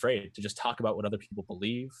unafraid to just talk about what other people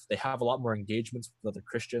believe. They have a lot more engagements with other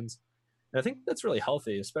Christians, and I think that's really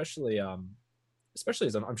healthy, especially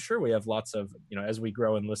as I'm sure we have lots of, as we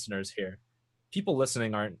grow in listeners here, people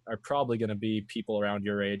listening are probably going to be people around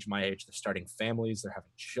your age, my age. They're starting families, they're having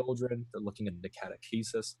children, they're looking into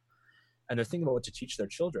catechesis, and they're thinking about what to teach their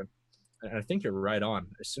children. And I think you're right on.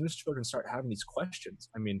 As soon as children start having these questions,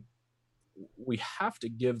 I mean, we have to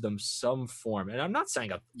give them some form. And I'm not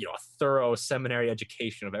saying a thorough seminary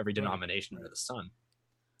education of every denomination under the sun,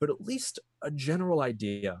 but at least a general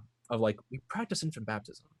idea of, like, we practice infant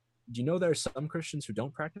baptism. Do you know there are some Christians who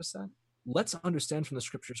don't practice that? Let's understand from the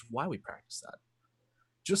scriptures why we practice that.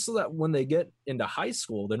 Just so that when they get into high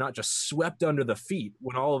school, they're not just swept under the feet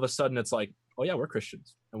when all of a sudden it's like, oh yeah, we're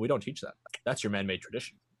Christians and we don't teach that. That's your man-made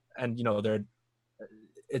tradition. And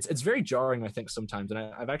it's very jarring, I think, sometimes. And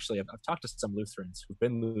I've talked to some Lutherans who've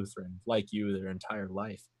been Lutheran like you their entire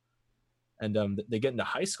life. And they get into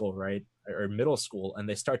high school, right, or middle school, and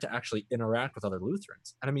they start to actually interact with other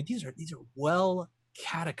Lutherans. And I mean, these are well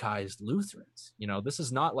catechized Lutherans. This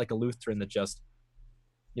is not like a Lutheran that just,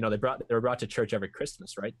 they were brought to church every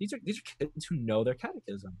Christmas, right? These are kids who know their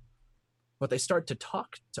catechism, but they start to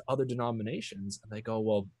talk to other denominations, and they go,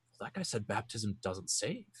 well, that guy said baptism doesn't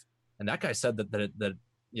save, and that guy said that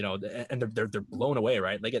and they're blown away,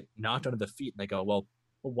 right? They get knocked under the feet, and they go, well,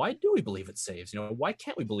 why do we believe it saves? Why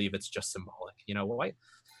can't we believe it's just symbolic? Why?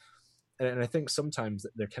 And I think sometimes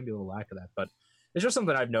there can be a little lack of that, but it's just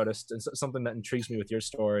something I've noticed, and something that intrigues me with your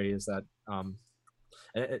story is that I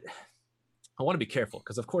want to be careful,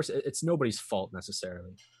 because of course it's nobody's fault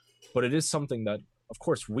necessarily, but it is something that, of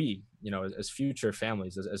course, we, as future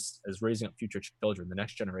families, as raising up future children, the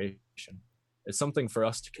next generation, it's something for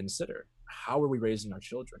us to consider. How are we raising our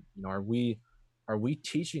children? Are we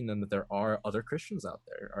teaching them that there are other Christians out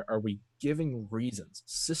there? Are we giving reasons,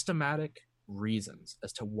 systematic reasons,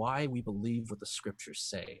 as to why we believe what the scriptures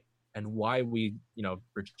say and why we,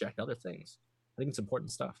 reject other things? I think it's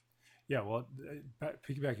important stuff. Yeah, well,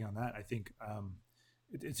 piggybacking on that, I think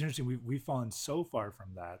it's interesting. We've fallen so far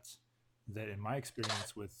from that in my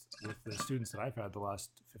experience with the students that I've had the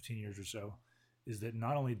last 15 years or so, is that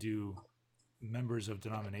not only do members of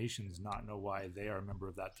denominations not know why they are a member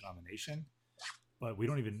of that denomination, but we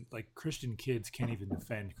don't even, like, Christian kids can't even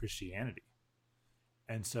defend Christianity.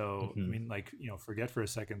 And so, I mean, like, forget for a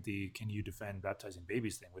second can you defend baptizing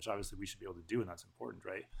babies thing, which obviously we should be able to do, and that's important,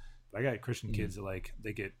 right? But I got Christian kids that, like,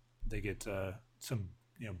 they get some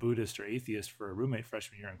Buddhist or atheist for a roommate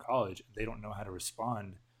freshman year in college, and they don't know how to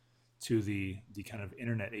respond to the kind of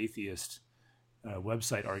internet atheist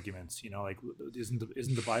website arguments. Like, isn't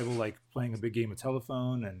the Bible like playing a big game of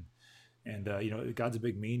telephone, and God's a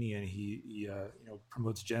big meanie, and he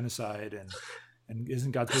promotes genocide, and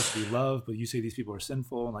isn't God supposed to be love, but you say these people are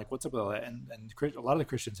sinful, and, like, what's up with all that? And a lot of the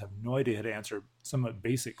Christians have no idea how to answer somewhat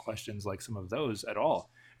basic questions like some of those at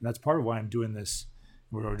all. And that's part of why I'm doing this.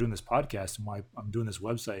 We're doing this podcast, and why I'm doing this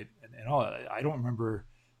website and all. I don't remember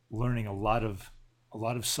learning a lot of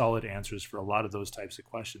solid answers for a lot of those types of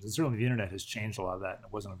questions. And certainly the internet has changed a lot of that, and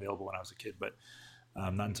it wasn't available when I was a kid, but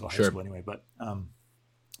not until high school anyway. But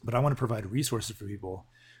I want to provide resources for people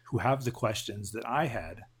who have the questions that I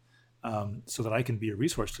had, so that I can be a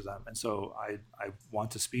resource to them. And so I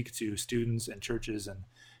want to speak to students and churches and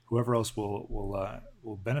whoever else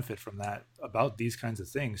will benefit from that about these kinds of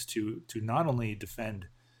things, to not only defend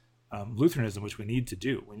Lutheranism, which we need to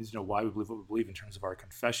do. We need to know why we believe what we believe in terms of our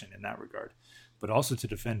confession in that regard, but also to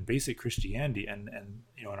defend basic Christianity. And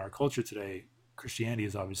in our culture today, Christianity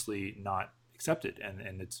is obviously not accepted,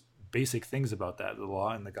 and it's basic things about that, the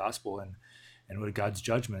law and the gospel, and what God's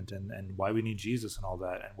judgment, and why we need Jesus and all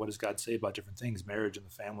that, and what does God say about different things, marriage and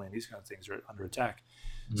the family, and these kind of things are under attack.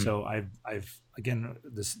 Mm-hmm. So I've again,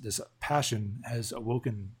 this passion has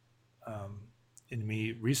awoken in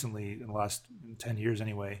me recently, in the last 10 years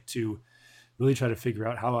anyway, to really try to figure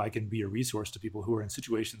out how I can be a resource to people who are in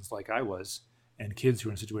situations like I was, and kids who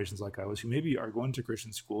are in situations like I was, who maybe are going to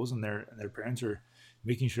Christian schools, and their parents are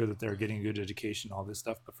making sure that they're getting a good education, all this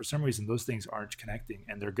stuff. But for some reason, those things aren't connecting,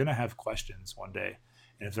 and they're going to have questions one day.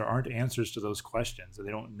 And if there aren't answers to those questions, and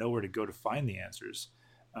they don't know where to go to find the answers,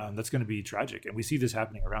 that's going to be tragic. And we see this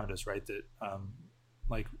happening around us, right? That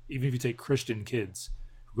like, even if you take Christian kids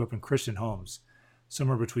who grew up in Christian homes,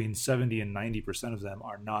 somewhere between 70 and 90% of them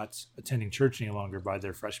are not attending church any longer by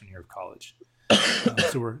their freshman year of college.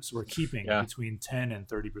 So we're keeping between 10 and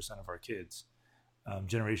 30% of our kids,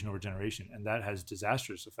 generation over generation, and that has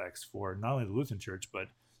disastrous effects for not only the Lutheran Church but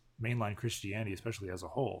mainline Christianity, especially as a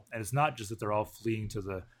whole. And it's not just that they're all fleeing to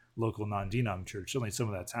the local non-denom church. Certainly some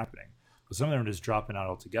of that's happening, but some of them are just dropping out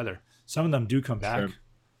altogether. Some of them do come back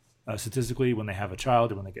statistically when they have a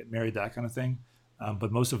child or when they get married, that kind of thing.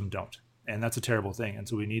 But most of them don't, and that's a terrible thing. And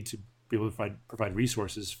so we need to be able to provide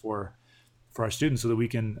resources for our students so that we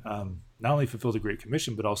can not only fulfill the Great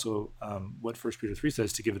Commission, but also what 1 Peter 3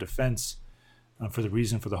 says, to give a defense for the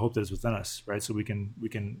reason for the hope that is within us, right? So we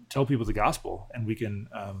can tell people the gospel, and we can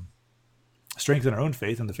strengthen our own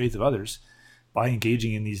faith and the faith of others by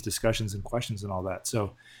engaging in these discussions and questions and all that.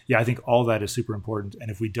 So yeah, I think all that is super important. And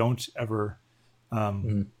if we don't ever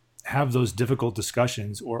have those difficult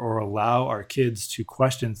discussions or allow our kids to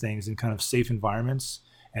question things in kind of safe environments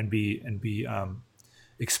and be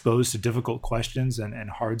exposed to difficult questions and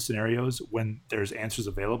hard scenarios when there's answers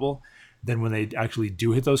available, then when they actually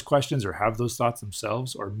do hit those questions or have those thoughts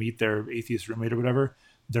themselves or meet their atheist roommate or whatever,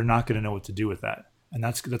 they're not going to know what to do with that. And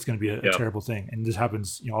that's going to be a terrible thing. And this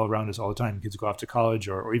happens, all around us all the time. Kids go off to college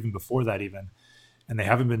or even before that even, and they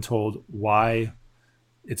haven't been told why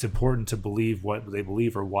it's important to believe what they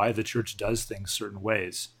believe or why the church does things certain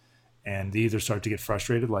ways. And they either start to get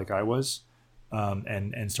frustrated like I was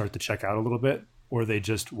and start to check out a little bit, or they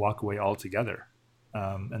just walk away altogether.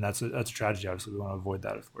 And that's a tragedy. Obviously, we want to avoid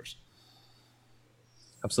that, of course.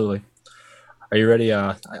 Absolutely. Are you ready?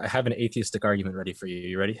 I have an atheistic argument ready for you.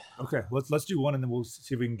 You ready? Okay, let's do one, and then we'll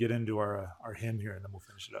see if we can get into our hymn here, and then we'll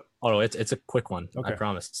finish it up. Oh no, it's a quick one. Okay. I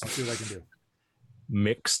promise. I'll see what I can do.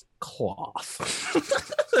 Mixed cloth.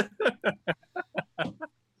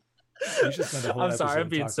 You should spend a whole I'm sorry, I'm episode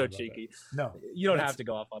being so talking about cheeky. that. No, You don't have to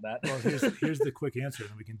go off on that. well, here's the quick answer,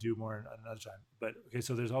 and we can do more another time. But okay,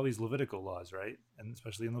 so there's all these Levitical laws, right? And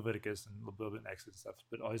especially in Leviticus and a little bit in Exodus and stuff,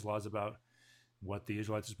 but all these laws about what the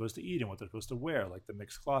Israelites are supposed to eat and what they're supposed to wear, like the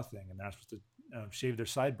mixed cloth thing, and they're not supposed to shave their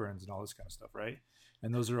sideburns and all this kind of stuff, right?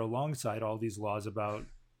 And those are alongside all these laws about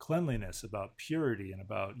cleanliness, about purity, and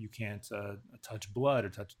about you can't touch blood or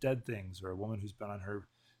touch dead things, or a woman who's been on her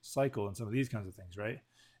cycle, and some of these kinds of things, right?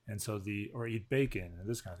 And so or eat bacon and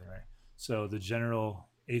this kind of thing, right? So the general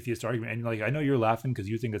atheist argument, and like I know you're laughing because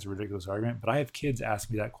you think it's a ridiculous argument, but I have kids ask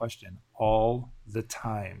me that question all the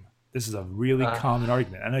time. This is a really common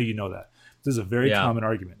argument. I know you know that. This is a very common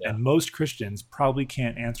argument. Yeah. And most Christians probably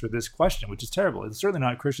can't answer this question, which is terrible. It's certainly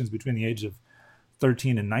not Christians between the age of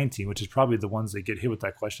 13 and 19, which is probably the ones that get hit with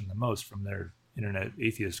that question the most from their internet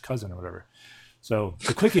atheist cousin or whatever. So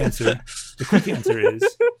the quick answer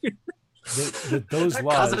is that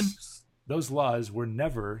those laws were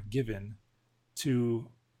never given to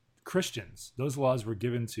Christians. Those laws were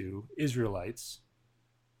given to Israelites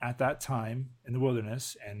at that time in the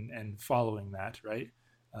wilderness and following that, right?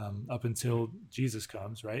 Up until Jesus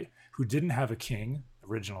comes, right? Who didn't have a king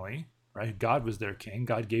originally, right? God was their king.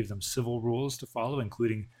 God gave them civil rules to follow,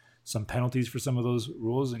 including some penalties for some of those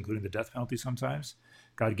rules, including the death penalty sometimes.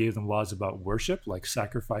 God gave them laws about worship, like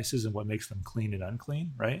sacrifices and what makes them clean and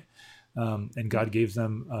unclean, right? And God gave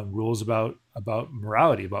them rules about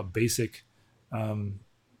morality, about basic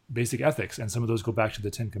ethics, and some of those go back to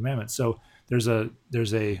the Ten Commandments. So there's a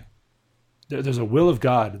will of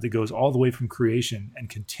God that goes all the way from creation and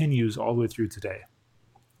continues all the way through today.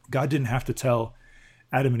 God didn't have to tell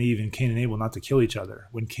Adam and Eve and Cain and Abel not to kill each other.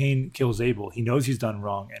 When Cain kills Abel, he knows he's done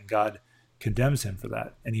wrong, and God condemns him for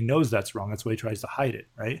that. And he knows that's wrong. That's why he tries to hide it,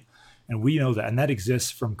 right? And we know that. And that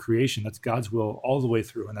exists from creation. That's God's will all the way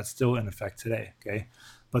through, and that's still in effect today, okay?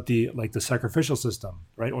 But the sacrificial system,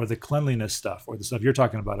 right, or the cleanliness stuff, or the stuff you're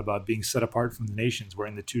talking about being set apart from the nations,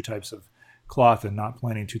 wearing the two types of cloth and not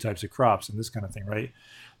planting two types of crops and this kind of thing, right?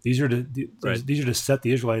 These are to set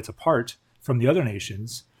the Israelites apart from the other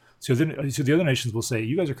nations. So the other nations will say,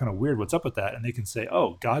 you guys are kind of weird. What's up with that? And they can say,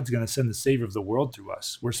 oh, God's going to send the Savior of the world through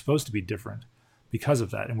us. We're supposed to be different because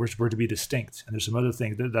of that. And we're to be distinct. And there's some other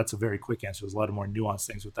things. That's a very quick answer. There's a lot of more nuanced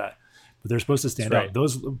things with that. But they're supposed to stand out.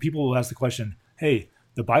 Those people will ask the question, hey,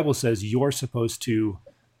 the Bible says you're supposed to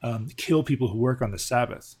kill people who work on the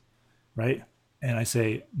Sabbath, right? And I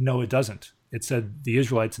say, no, it doesn't. It said the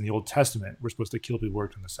Israelites in the Old Testament were supposed to kill people who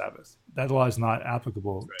worked on the Sabbath. That law is not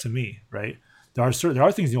applicable to me, right? There are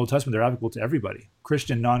things in the Old Testament that are applicable to everybody.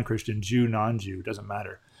 Christian, non-Christian, Jew, non-Jew, doesn't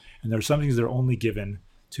matter. And there are some things that are only given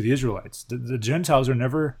to the Israelites. The Gentiles are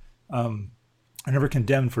never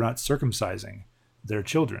condemned for not circumcising their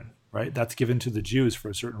children, right? That's given to the Jews for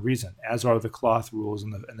a certain reason, as are the cloth rules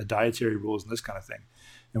and the dietary rules and this kind of thing.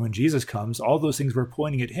 And when Jesus comes, all those things were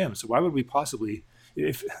pointing at him. So why would we possibly,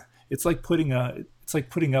 if it's like putting up,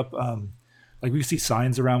 like we see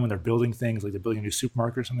signs around when they're building things, like they're building a new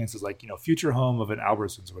supermarket or something that says like, future home of an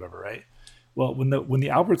Albertsons or whatever, right? Well, when the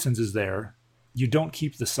Albertsons is there, you don't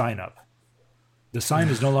keep the sign up. The sign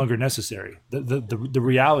is no longer necessary. The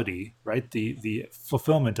reality, right? The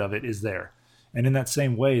fulfillment of it is there. And in that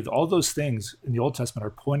same way, all those things in the Old Testament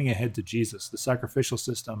are pointing ahead to Jesus, the sacrificial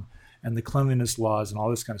system and the cleanliness laws and all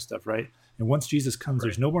this kind of stuff, right? And once Jesus comes,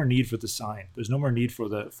 there's no more need for the sign. There's no more need for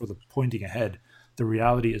the pointing ahead. The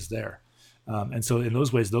reality is there. And so in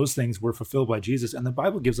those ways, those things were fulfilled by Jesus. And the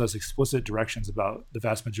Bible gives us explicit directions about the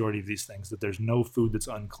vast majority of these things, that there's no food that's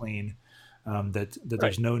unclean, that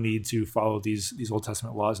there's no need to follow these Old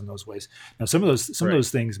Testament laws in those ways. Now, some of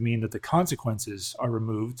those things mean that the consequences are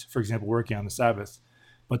removed, for example, working on the Sabbath,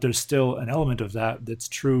 but there's still an element of that that's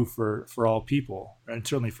true for all people, and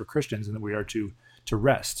certainly for Christians, and that we are to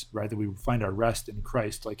rest, right? That we find our rest in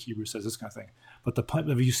Christ, like Hebrews says, this kind of thing. But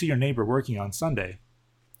if you see your neighbor working on Sunday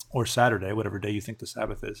or Saturday, whatever day you think the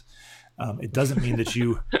Sabbath is, it doesn't mean that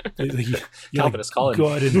you go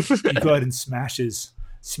ahead and smash his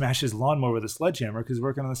lawnmower with a sledgehammer because he's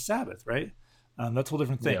working on the Sabbath, right? That's a whole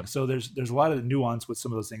different thing. Yeah. So there's a lot of nuance with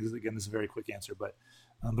some of those things. Again, this is a very quick answer, but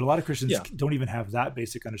a lot of Christians don't even have that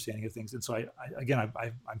basic understanding of things. And so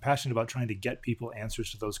I'm passionate about trying to get people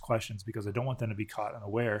answers to those questions, because I don't want them to be caught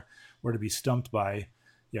unaware or to be stumped by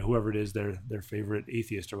whoever it is, their favorite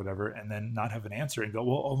atheist or whatever, and then not have an answer and go,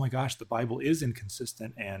 well, oh my gosh, the Bible is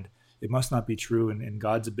inconsistent and it must not be true. And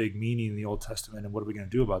God's a big meanie in the Old Testament. And what are we going to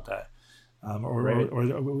do about that?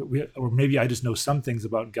 Or maybe I just know some things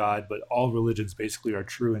about God, but all religions basically are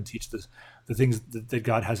true and teach the things that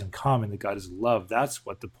God has in common, that God is love. That's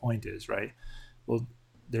what the point is, right? Well,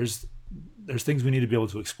 there's things we need to be able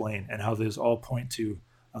to explain, and how those all point to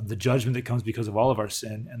the judgment that comes because of all of our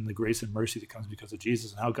sin, and the grace and mercy that comes because of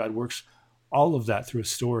Jesus, and how God works all of that through a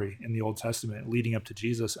story in the Old Testament leading up to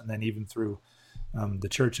Jesus, and then even through the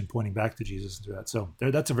church and pointing back to Jesus and through that. So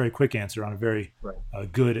that's a very quick answer on a very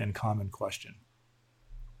good and common question.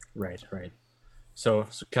 Right. So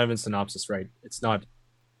kind of in synopsis, right? It's not,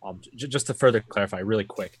 just to further clarify really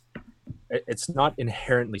quick, it's not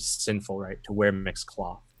inherently sinful, right, to wear mixed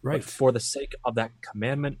cloth. Right. But for the sake of that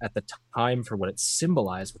commandment at the time, for what it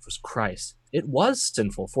symbolized, which was Christ, it was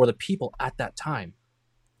sinful for the people at that time.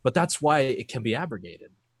 But that's why it can be abrogated,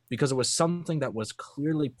 because it was something that was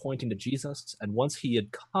clearly pointing to Jesus. And once he had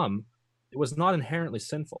come, it was not inherently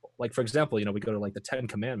sinful. Like, for example, we go to like the 10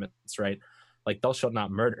 Commandments, right? Like, thou shalt not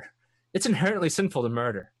murder. It's inherently sinful to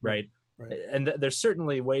murder, right? And there's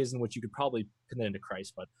certainly ways in which you could probably pin that into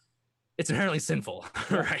Christ, but it's inherently sinful,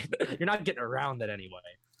 right? You're not getting around that anyway.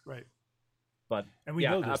 Right. But we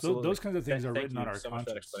know this. Those kinds of things are written on our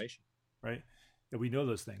conscience, right? That we know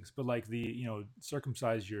those things. But like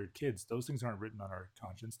circumcise your kids, those things aren't written on our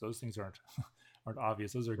conscience. Those things aren't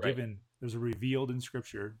obvious. Those are given. Those are revealed in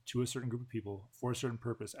Scripture to a certain group of people for a certain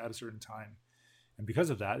purpose at a certain time. And because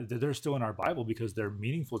of that, they're still in our Bible because they're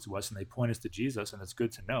meaningful to us and they point us to Jesus, and it's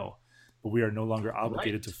good to know. But we are no longer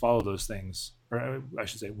obligated to follow those things. Or I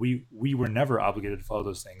should say, we were never obligated to follow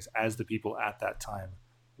those things as the people at that time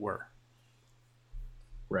were.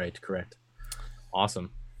 Right, correct. Awesome.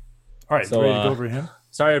 All right, so ready to go over him?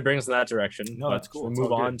 Sorry it brings in that direction. No, that's cool. We'll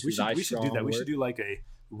move on to we should do that. We should do like a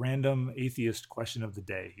random atheist question of the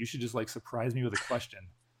day. You should just like surprise me with a question.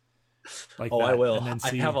 Like I will. And then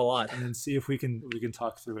I have a lot. And then see if we can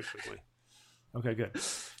talk through it quickly. Okay, good.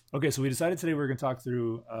 Okay, so we decided today we're going to talk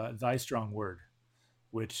through Thy Strong Word,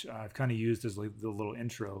 which I've kind of used as like the little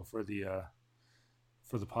intro for the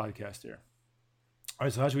podcast here. All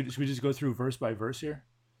right, so should we just go through verse by verse here?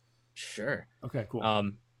 Sure. Okay,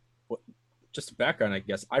 cool. Just a background, I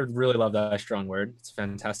guess. I really love Thy Strong Word. It's a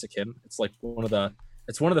fantastic hymn. It's like one of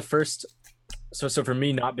the first. So for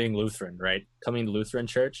me, not being Lutheran, right, coming to Lutheran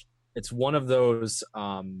church, it's one of those.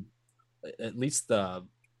 At least the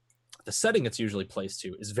setting it's usually placed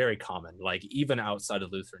to is very common. Like even outside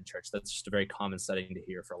of Lutheran church, that's just a very common setting to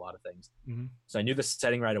hear for a lot of things. Mm-hmm. So I knew the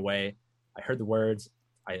setting right away. I heard the words.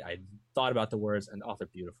 I thought about the words, and they're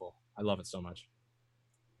beautiful. I love it so much.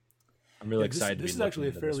 I'm really excited. This is actually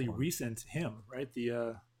a fairly recent hymn, right?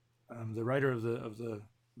 The writer of the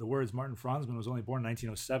words, Martin Franzmann, was only born in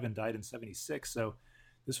 1907, died in 1976. So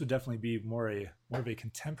this would definitely be more of a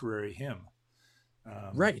contemporary hymn,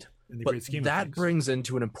 right? In the great scheme of that things. Brings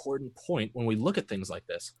into an important point when we look at things like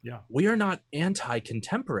this. Yeah, we are not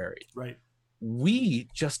anti-contemporary, right? We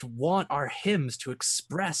just want our hymns to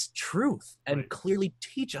express truth and clearly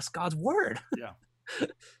teach us God's word.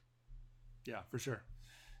 Yeah, for sure.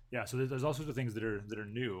 Yeah, so there's all sorts of things that are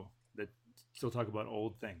new that still talk about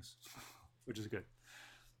old things, which is good.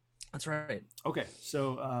 That's right. Okay,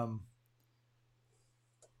 so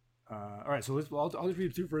all right, so I'll just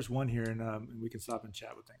read through verse 1 here, and we can stop and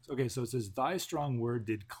chat with things. Okay, so it says, "Thy strong word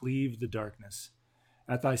did cleave the darkness;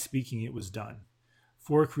 at thy speaking it was done.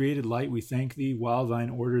 For created light we thank thee, while thine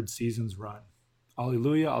ordered seasons run.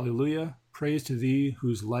 Alleluia, alleluia, praise to thee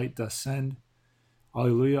whose light doth send.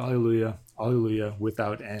 Hallelujah, hallelujah, hallelujah,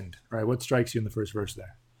 without end. Right? What strikes you in the first verse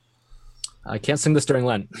there? I can't sing this during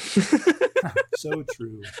Lent. So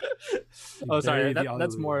true. You Oh, sorry. bury the That's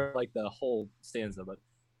hallelujah. more like the whole stanza, but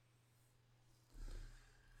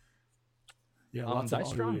Yeah, lots of thy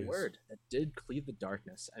strong hallelujahs. word that did cleave the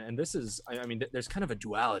darkness. And this is, I mean, there's kind of a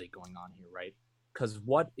duality going on here, right? Because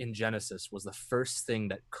what in Genesis was the first thing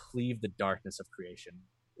that cleaved the darkness of creation?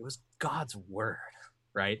 It was God's word,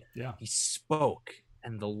 right? Yeah. He spoke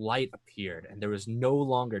and the light appeared and there was no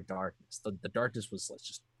longer darkness. The darkness was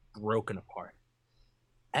just broken apart.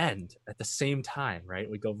 And at the same time, right,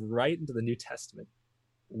 we go right into the New Testament.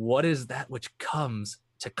 What is that which comes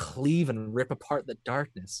to cleave and rip apart the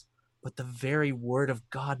darkness? But the very word of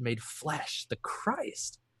God made flesh, the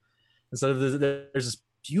Christ. And so there's this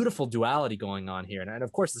beautiful duality going on here. And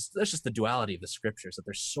of course, that's just the duality of the scriptures, that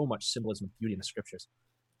there's so much symbolism and beauty in the scriptures.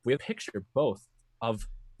 We have a picture both of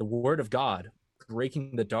the word of God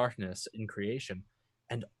breaking the darkness in creation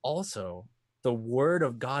and also the word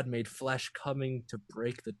of God made flesh coming to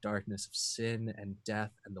break the darkness of sin and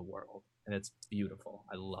death and the world. And it's beautiful.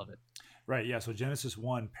 I love it. Right. Yeah. So Genesis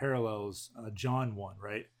 1 parallels John 1,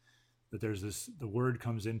 right? That there's this, the word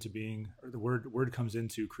comes into being, or the word comes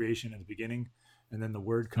into creation in the beginning, and then the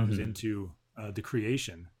word comes into the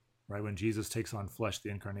creation, right? When Jesus takes on flesh, the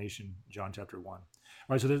incarnation, John chapter 1. All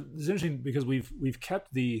right. So this is interesting because we've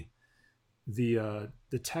kept the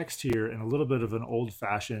text here in a little bit of an old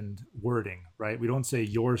fashioned wording, right? We don't say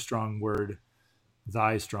your strong word,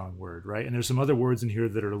 thy strong word, right? And there's some other words in here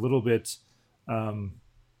that are um,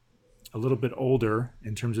 a little bit older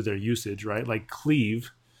in terms of their usage, right? Like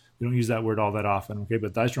cleave. We don't use that word all that often, okay?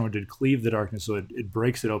 But thy strong word did cleave the darkness, so it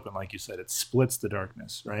breaks it open, like you said. It splits the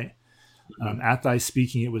darkness, right? At thy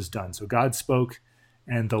speaking, it was done. So God spoke,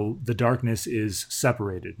 and the darkness is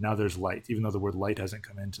separated. Now there's light, even though the word light hasn't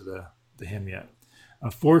come into the hymn yet.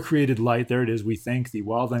 For created light, there it is. We thank thee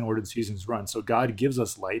while thine ordered seasons run. So God gives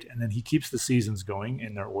us light, and then he keeps the seasons going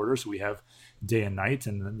in their order. So we have day and night,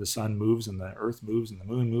 and then the sun moves, and the earth moves, and the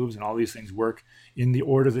moon moves, and all these things work in the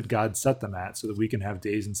order that God set them at, so that we can have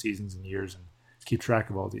days and seasons and years and keep track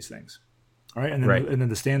of all these things. All right, and then Right. and then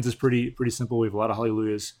the stanza is pretty simple. We have a lot of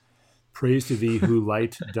hallelujahs. Praise to thee who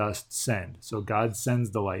light dost send. So God sends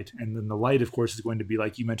the light, and then the light, of course, is going to be,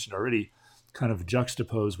 like you mentioned already, kind of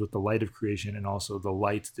juxtaposed with the light of creation and also the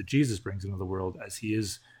light that Jesus brings into the world, as he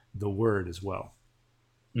is the word as well.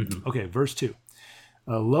 Okay, verse 2.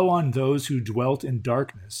 Lo on those who dwelt in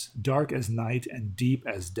darkness, dark as night and deep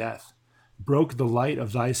as death, broke the light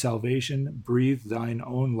of thy salvation, breathed thine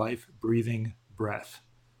own life-breathing breath.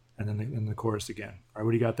 And then the chorus again. All right,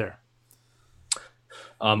 what do you got there?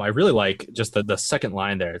 I really like just the second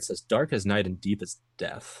line there. It says, dark as night and deep as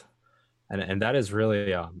death. And that is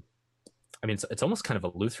really, I mean, it's almost kind of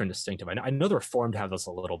a Lutheran distinctive. I know the Reformed have this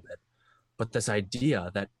a little bit, but this idea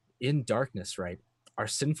that in darkness, right, our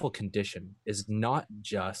sinful condition is not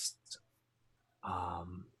just,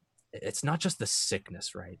 it's not just the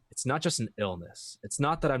sickness, right? It's not just an illness. It's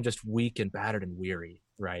not that I'm just weak and battered and weary,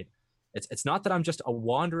 right? It's not that I'm just a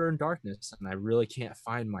wanderer in darkness and I really can't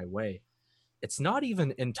find my way. It's not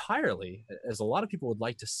even entirely, as a lot of people would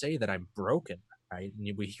like to say, that I'm broken, right?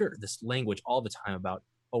 And we hear this language all the time about,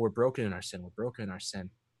 oh, we're broken in our sin, we're broken in our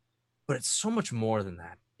sin. But it's so much more than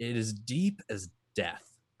that. It is deep as death.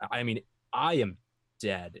 I mean, I am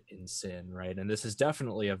dead in sin, right? And this is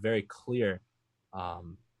definitely a very clear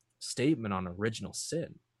statement on original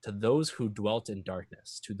sin. To those who dwelt in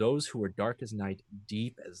darkness, to those who were dark as night,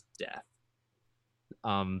 deep as death.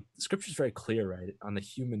 The scripture is very clear, right, on the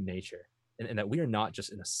human nature, and that we are not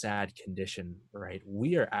just in a sad condition, right?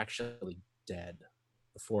 We are actually dead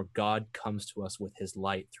before God comes to us with his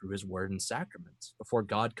light through his word and sacraments, before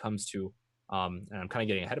God comes to, and I'm kind of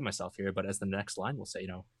getting ahead of myself here, but as the next line will say,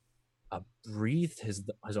 breathe his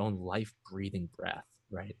own life-breathing breath,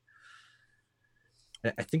 right?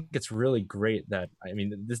 I think it's really great that, I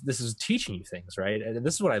mean, this is teaching you things, right? And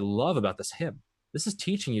this is what I love about this hymn. This is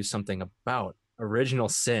teaching you something about original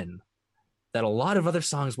sin that a lot of other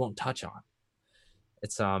songs won't touch on.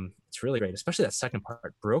 It's really great, especially that second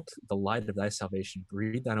part. Broke the light of thy salvation,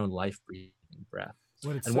 breathe thine own life-breathing breath.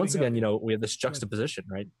 And once again, we have this juxtaposition,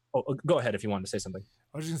 right? Oh, go ahead if you wanted to say something.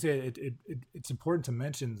 I was just going to say it's important to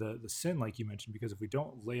mention the sin, like you mentioned, because if we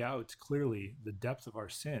don't lay out clearly the depth of our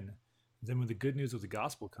sin, then when the good news of the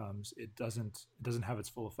gospel comes, it doesn't have its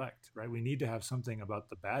full effect, right? We need to have something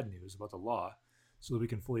about the bad news, about the law, so that we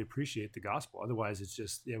can fully appreciate the gospel. Otherwise, it's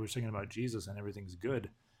just, we're singing about Jesus and everything's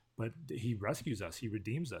good, but he rescues us, he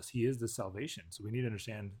redeems us, he is the salvation. So we need to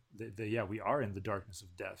understand that we are in the darkness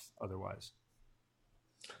of death otherwise.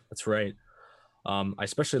 That's right. I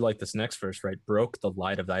especially like this next verse, right? Broke the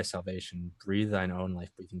light of thy salvation, breathe thine own life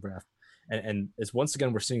breathing breath. And it's once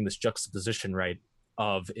again, we're seeing this juxtaposition, right?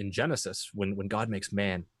 Of in Genesis, when God makes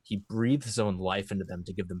man, he breathes his own life into them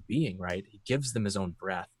to give them being, right? He gives them his own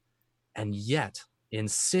breath. And yet, in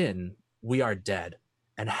sin, we are dead.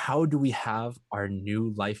 And how do we have our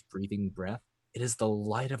new life breathing breath? It is the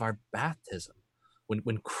light of our baptism.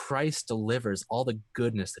 When Christ delivers all the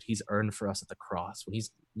goodness that he's earned for us at the cross, when he's,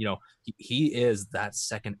 he is that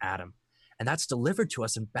second Adam. And that's delivered to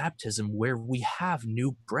us in baptism where we have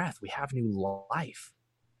new breath, we have new life.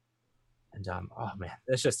 And oh man,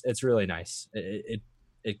 it's really nice.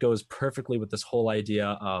 It goes perfectly with this whole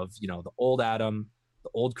idea of, the old Adam, the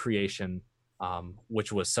old creation,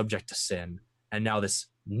 which was subject to sin, and now this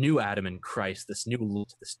new Adam in Christ, this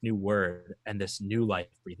new word, and this new life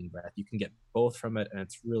breathing breath. You can get both from it, and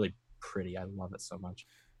it's really pretty. I love it so much.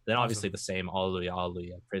 Then obviously Awesome. the same, Alleluia,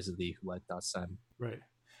 Alleluia, praise of thee who led us in. Right.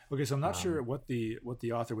 Okay, so I'm not sure Um, what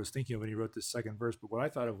the author was thinking of when he wrote this second verse, but what I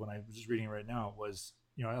thought of when I was just reading it right now was,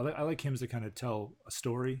 I like hymns that kind of tell a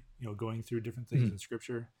story, going through different things in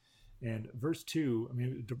Scripture. And verse two, I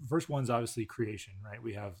mean, verse one's obviously creation, right?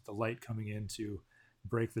 We have the light coming in to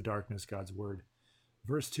break the darkness, God's word.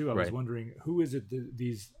 Verse two, I was right. wondering, who is it that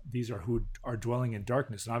these are who are dwelling in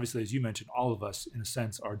darkness? And obviously, as you mentioned, all of us, in a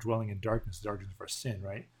sense, are dwelling in darkness, the darkness of our sin,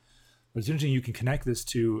 right? But it's interesting you can connect this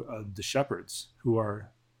to the shepherds who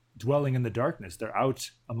are dwelling in the darkness. They're out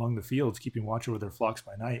among the fields, keeping watch over their flocks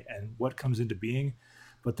by night. And what comes into being?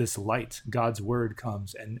 But this light, God's word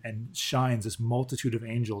comes and shines. This multitude of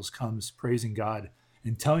angels comes praising God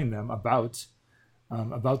and telling them about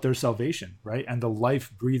their salvation, right? And the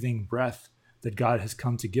life breathing breath that God has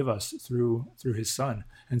come to give us through his son.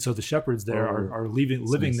 And so the shepherds there Oh, are that's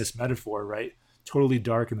living nice. this metaphor, right? Totally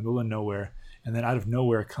dark in the middle of nowhere. And then out of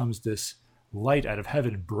nowhere comes this light out of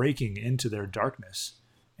heaven breaking into their darkness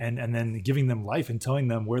and then giving them life and telling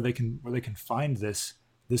them where they can find this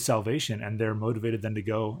salvation, and they're motivated then to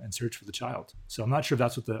go and search for the child. So I'm not sure if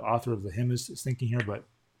that's what the author of the hymn is thinking here, but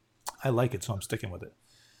I like it, so I'm sticking with it.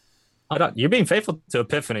 I don't, you're being faithful to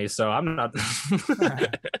Epiphany, so I'm not.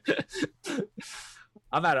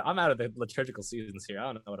 I'm out of the liturgical seasons here. I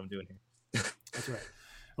don't know what I'm doing here. That's right.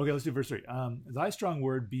 Okay, let's do verse 3. Thy strong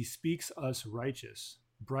word bespeaks us righteous,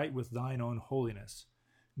 bright with thine own holiness.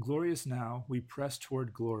 Glorious now, we press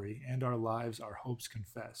toward glory, and our lives our hopes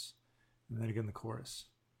confess. And then again the chorus.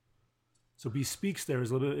 So bespeaks there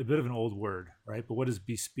is a bit of an old word, right? But what does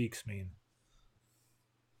bespeaks mean?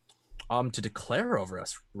 To declare over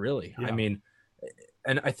us, really. I Yeah. mean,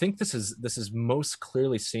 and I think this is most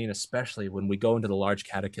clearly seen, especially when we go into the large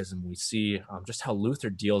catechism. We see just how Luther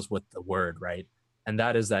deals with the word, right? And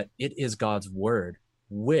that is that it is God's word,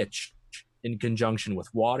 which, in conjunction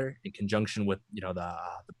with water, in conjunction with the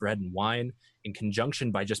bread and wine, in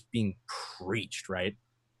conjunction by just being preached, right?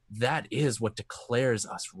 That is what declares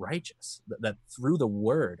us righteous. That through the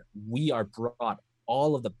word we are brought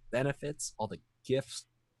all of the benefits, all the gifts,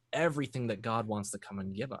 everything that God wants to come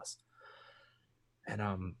and give us.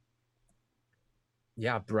 And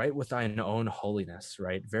yeah, bright with thine own holiness,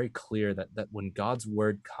 right? Very clear that when God's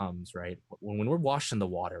word comes, right? When we're washed in the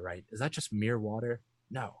water, right? Is that just mere water?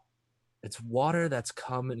 No. It's water that's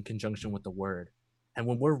come in conjunction with the word. And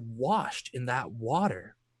when we're washed in that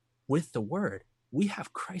water with the word, we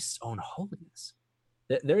have Christ's own holiness.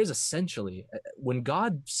 There is essentially, when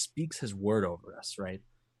God speaks his word over us, right?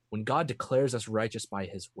 When God declares us righteous by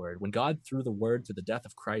his word, when God, through the word, through the death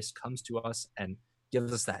of Christ, comes to us and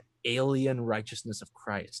gives us that alien righteousness of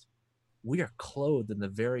Christ, we are clothed in the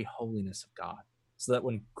very holiness of God. So that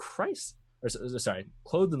when Christ,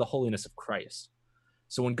 clothed in the holiness of Christ.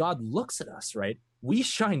 So when God looks at us, right, we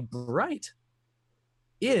shine bright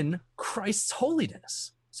in Christ's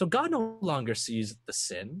holiness. So God no longer sees the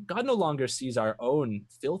sin. God no longer sees our own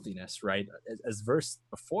filthiness, right? As verse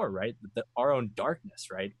before, right? Our own darkness,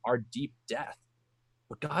 right? Our deep death.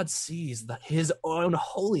 But God sees his own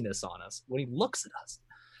holiness on us when he looks at us.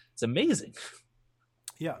 It's amazing.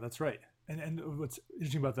 Yeah, that's right. And what's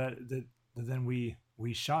interesting about that then we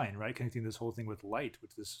shine, right? Connecting this whole thing with light,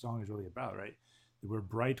 which this song is really about, right? That we're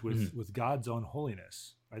bright with God's own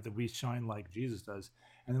holiness, right? That we shine like Jesus does.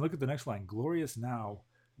 And then look at the next line: glorious now,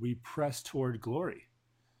 we press toward glory.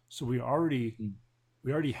 So we already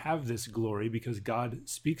have this glory because God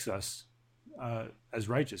speaks us as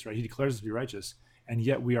righteous, right? He declares us to be righteous, and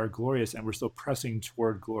yet we are glorious, and we're still pressing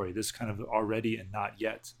toward glory. This kind of already and not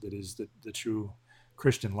yet, that is the true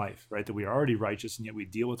Christian life, right? That we are already righteous, and yet we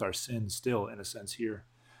deal with our sin still, in a sense, here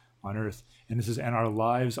on earth. And this is, and our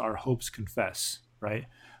lives, our hopes confess, right?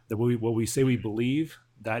 That what we say we believe,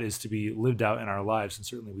 that is to be lived out in our lives. And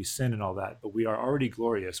certainly we sin and all that, but we are already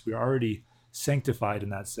glorious. We are already sanctified in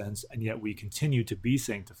that sense. And yet we continue to be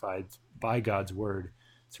sanctified by God's word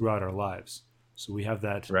throughout our lives. So we have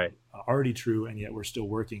that Right. already true, and yet we're still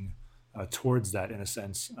working towards that in a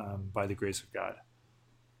sense by the grace of God.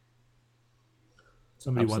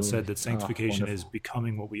 Somebody once said that sanctification is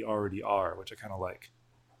becoming what we already are, which I kind of like.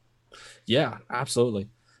 Yeah, absolutely.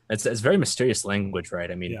 It's very mysterious language,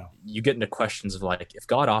 right? I mean, you get into questions of like, if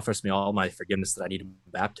God offers me all my forgiveness that I need in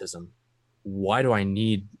baptism, why do I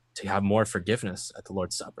need to have more forgiveness at the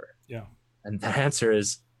Lord's Supper? Yeah. And the answer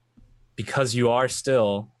is because you are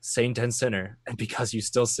still saint and sinner, and because you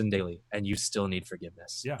still sin daily, and you still need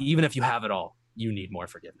forgiveness. Yeah. Even if you have it all, you need more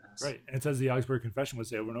forgiveness. Right. And it says the Augsburg Confession would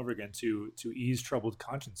say over and over again to ease troubled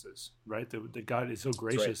consciences, right? That God is so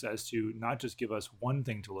gracious as to not just give us one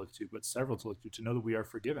thing to look to, but several to look to know that we are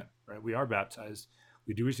forgiven, right? We are baptized.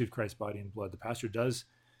 We do receive Christ's body and blood. The pastor does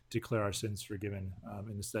declare our sins forgiven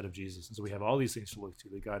in the stead of Jesus. And so we have all these things to look to,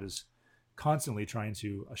 that God is constantly trying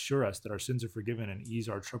to assure us that our sins are forgiven and ease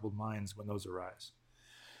our troubled minds when those arise.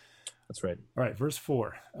 That's right. All right, verse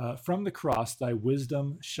 4. From the cross, thy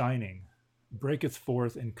wisdom shining breaketh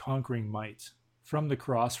forth in conquering might. From the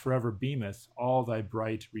cross forever beameth all thy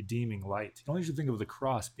bright redeeming light. You only should think of the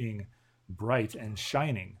cross being bright and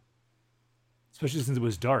shining, especially since it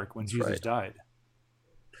was dark when Jesus died.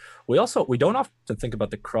 We don't often think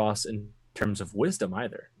about the cross in terms of wisdom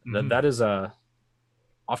either. Mm-hmm. That is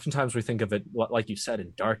oftentimes we think of it, like you said,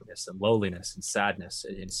 in darkness and lowliness and sadness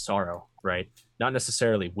and in sorrow, right? Not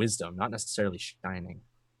necessarily wisdom, not necessarily shining.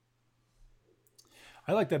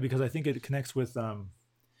 I like that because I think it connects with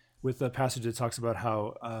the passage that talks about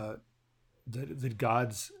how that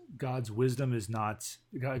God's wisdom is not,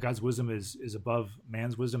 God's wisdom is above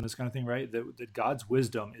man's wisdom, this kind of thing, right? That God's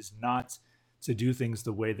wisdom is not to do things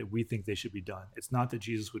the way that we think they should be done. It's not that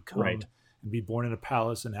Jesus would come and be born in a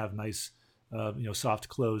palace and have nice, soft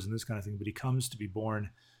clothes and this kind of thing, but he comes to be born,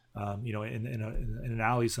 in an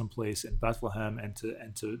alley someplace in Bethlehem, and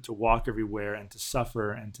to walk everywhere and to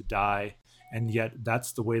suffer and to die. And yet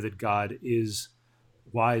that's the way that God is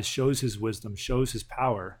wise, shows his wisdom, shows his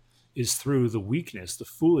power, is through the weakness, the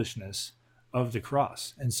foolishness of the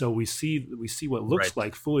cross. And so we see what looks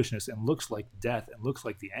like foolishness and looks like death and looks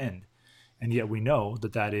like the end. And yet we know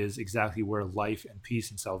that that is exactly where life and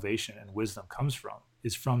peace and salvation and wisdom comes from,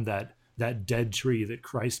 is from that dead tree that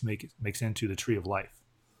Christ makes into the tree of life.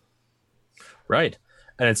 Right.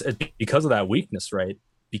 And it's because of that weakness, right?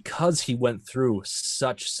 Because he went through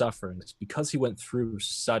such sufferings, because he went through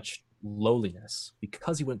such lowliness,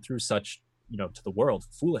 because he went through such, to the world,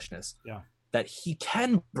 foolishness, that he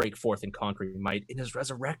can break forth in conquering might in his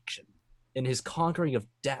resurrection, in his conquering of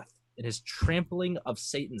death, in his trampling of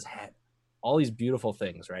Satan's head. All these beautiful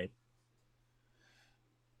things, right?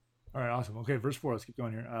 All right, awesome. Okay, verse 4, let's keep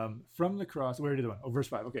going here. From the cross, where did it go? Oh, verse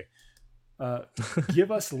 5, okay. Give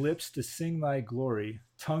us lips to sing thy glory,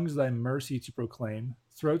 tongues thy mercy to proclaim,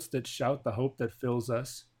 throats that shout the hope that fills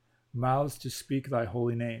us, mouths to speak thy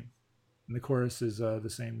holy name. And the chorus is the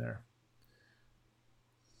same there.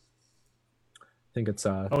 I think it's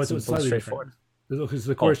slightly straightforward. Because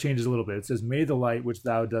the chorus changes a little bit. It says, may the light which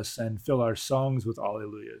thou dost send fill our songs with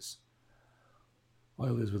alleluias.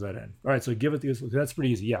 Alleluias without end. All right, so give it the, that's pretty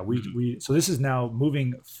easy. Yeah, so this is now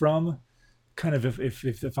moving from kind of,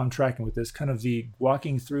 if I'm tracking with this, kind of the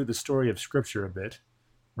walking through the story of Scripture a bit,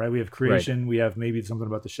 right? We have creation, we have maybe something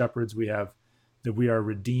about the shepherds, we have that we are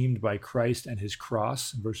redeemed by Christ and his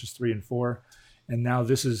cross, in verses 3 and 4. And now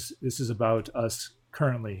this is about us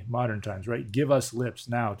currently, modern times, right? Give us lips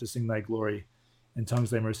now to sing thy glory and tongues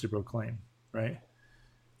thy mercy to proclaim, right?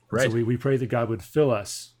 So we pray that God would fill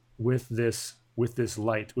us with this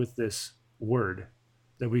light, with this word,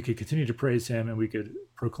 that we could continue to praise him and we could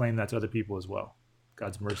proclaim that to other people as well.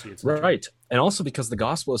 God's mercy. Right. And also because the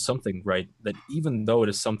gospel is something, right, that even though it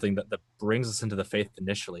is something that brings us into the faith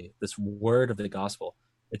initially, this word of the gospel,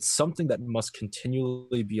 it's something that must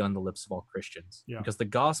continually be on the lips of all Christians. Yeah. Because the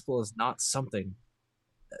gospel is not something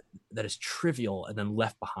that is trivial and then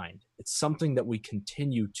left behind. It's something that we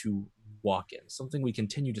continue to walk in, something we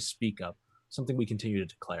continue to speak of, something we continue to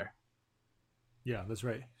declare. Yeah, that's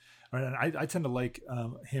right. All right, and I tend to like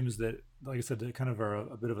hymns that, like I said, that kind of are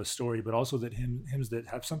a bit of a story, but also that hymns that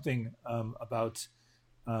have something about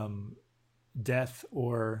death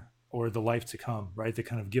or the life to come, right? That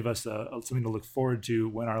kind of give us something to look forward to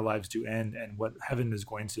when our lives do end and what heaven is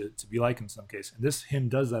going to be like in some case. And this hymn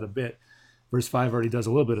does that a bit. Verse 5 already does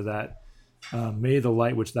a little bit of that. May the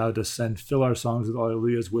light which thou dost send fill our songs with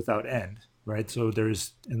alleluias without end, right? So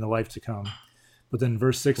there's in the life to come. But then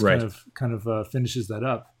verse 6 kind of finishes that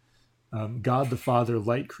up. God the Father,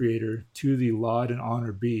 light creator, to thee laud and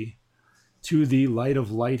honor be. To thee, light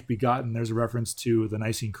of light begotten. There's a reference to the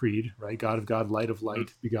Nicene Creed, right? God of God, light of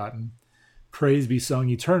light begotten. Praise be sung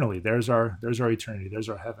eternally. There's our eternity. There's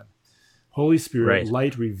our heaven. Holy Spirit, Right.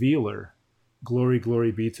 light revealer. Glory,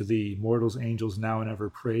 glory be to thee. Mortals, angels, now and ever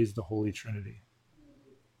praise the Holy Trinity.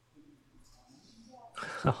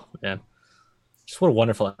 Oh man, just what a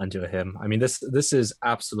wonderful end to a hymn. I mean, this is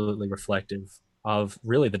absolutely reflective of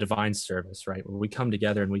really the divine service, right? Where we come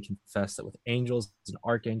together and we confess that with angels and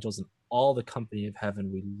archangels and all the company of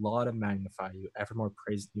heaven, we laud and magnify you, evermore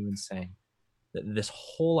praising you and saying that this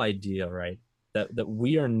whole idea, right, that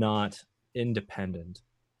we are not independent,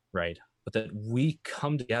 right, but that we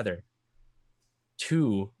come together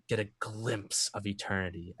to get a glimpse of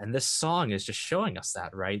eternity. And this song is just showing us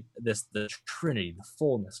that, right? The Trinity, the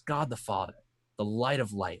fullness, God the Father, the light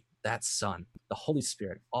of light, that Son, the Holy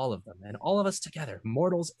Spirit, all of them, and all of us together,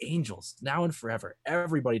 mortals, angels, now and forever,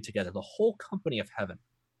 everybody together, the whole company of heaven,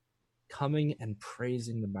 coming and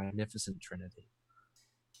praising the magnificent Trinity.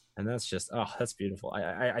 And that's just, oh, that's beautiful.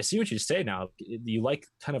 I see what you say now. You like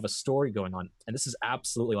kind of a story going on. And this is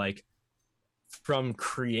absolutely like from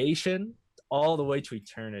creation all the way to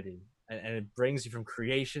eternity. And it brings you from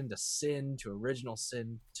creation to sin, to original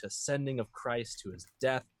sin, to ascending of Christ, to his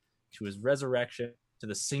death, to his resurrection, to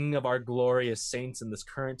the singing of our glorious saints in this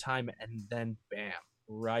current time. And then bam,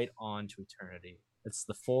 right on to eternity. It's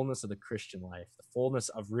the fullness of the Christian life, the fullness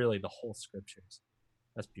of really the whole scriptures.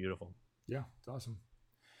 That's beautiful. Yeah, it's awesome.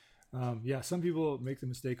 Some people make the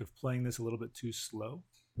mistake of playing this a little bit too slow.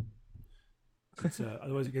 It's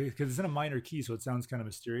otherwise because it's in a minor key, so it sounds kind of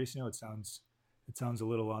mysterious. It sounds a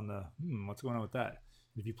little on the what's going on with that.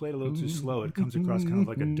 If you play it a little too slow, it comes across kind of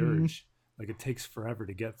like a dirge, like it takes forever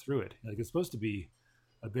to get through it. Like it's supposed to be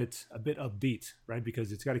a bit upbeat, right?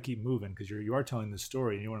 Because it's got to keep moving because you are telling this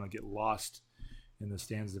story and you want to get lost in the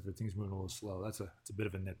stanzas if things moving a little slow. It's a bit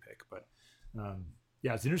of a nitpick, but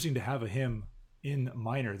it's interesting to have a hymn in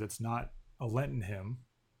minor that's not a Lenten hymn,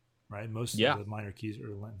 right? Most of the minor keys are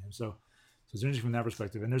Lenten hymns. So it's interesting from that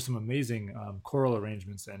perspective. And there's some amazing choral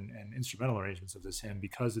arrangements and instrumental arrangements of this hymn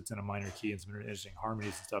because it's in a minor key and some interesting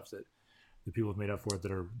harmonies and stuff that the people have made up for it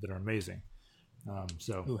that are amazing.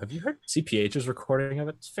 Ooh, have you heard CPH's recording of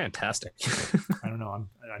it? It's fantastic. I don't know.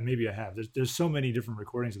 Maybe I have. There's so many different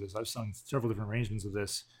recordings of this. I've sung several different arrangements of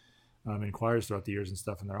this in choirs throughout the years and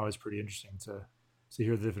stuff, and they're always pretty interesting to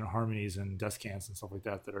hear the different harmonies and descants and stuff like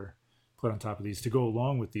that are put on top of these to go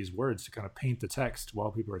along with these words to kind of paint the text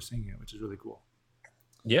while people are singing it, which is really cool.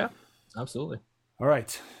 Yeah, absolutely. All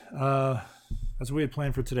right. That's what we had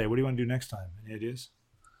planned for today. What do you want to do next time? Any ideas?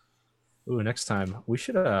 Ooh, next time we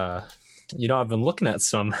should, I've been looking at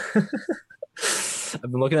some,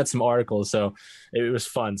 articles, so it was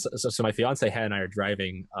fun. So my fiance Hannah and I are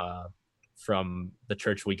driving, from the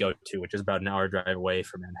church we go to, which is about an hour drive away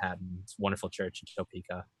from Manhattan. It's a wonderful church in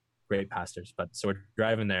Topeka, great pastors. But so we're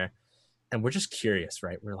driving there and we're just curious,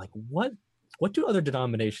 right? We're like, what do other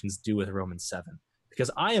denominations do with Romans 7? Because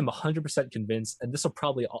I am 100% convinced, and this will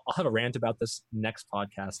probably, I'll have a rant about this next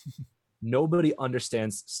podcast. Nobody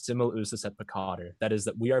understands simul usus et peccator. That is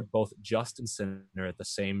that we are both just and sinner at the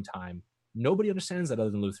same time. Nobody understands that other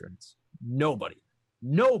than Lutherans. Nobody.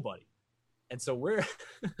 And so we're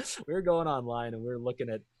going online and we're looking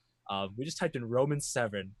at, we just typed in Romans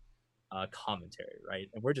 7 commentary, right?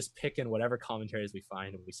 And we're just picking whatever commentaries we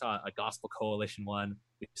find. We saw a Gospel Coalition one.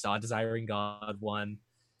 We saw a Desiring God one.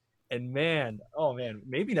 And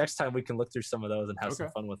maybe next time we can look through some of those and have some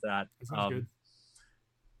fun with that. That sounds good.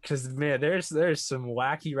 Because there's some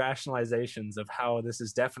wacky rationalizations of how this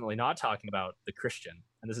is definitely not talking about the Christian,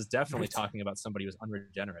 and this is definitely talking about somebody who's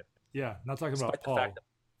unregenerate. Yeah, not talking about Paul.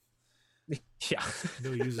 Yeah. He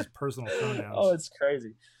uses personal pronouns. Oh, it's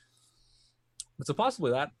crazy. So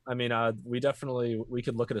possibly that. I mean, we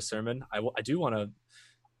could look at a sermon. I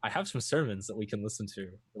have some sermons that we can listen to.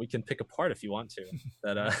 We can pick apart if you want to.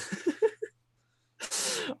 That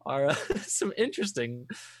are some interesting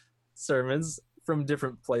sermons from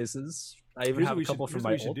different places. I even have a couple from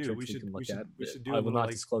my old church we can look at. I will not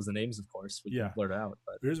disclose the names, of course. We can blurt out.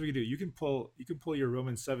 But here's what we can do. You can pull your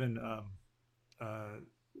Romans 7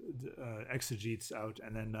 exegetes out,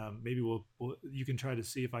 and then maybe you can try to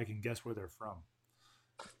see if I can guess where they're from.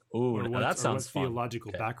 Ooh, that sounds fun. What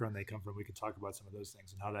theological background they come from. We can talk about some of those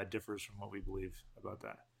things and how that differs from what we believe about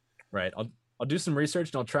that. Right. I'll do some research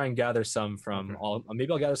and I'll try and gather some from.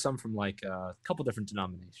 Maybe I'll gather some from like a couple different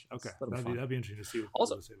denominations. Okay, that'd be interesting to see what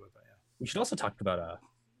also people say about that. Yeah. We should also talk about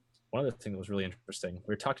one other thing that was really interesting.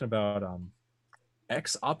 We were talking about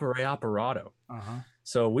ex opere operato.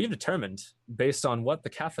 So we've determined, based on what the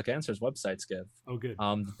Catholic Answers websites give, Oh, good.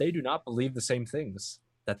 that they do not believe the same things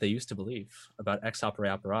that they used to believe about ex opere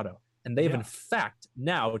operato. And they've in fact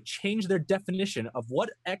now changed their definition of what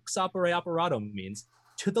ex opere operato means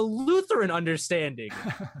to the Lutheran understanding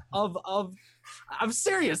of I'm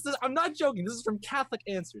serious. I'm not joking. This is from Catholic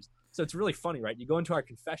Answers. So it's really funny, right? You go into our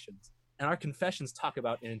confessions, and our confessions talk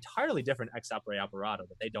about an entirely different ex opere operato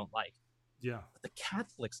that they don't like. Yeah. But the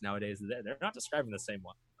Catholics nowadays, they're not describing the same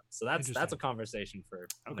one. So that's a conversation for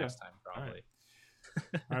next time, probably.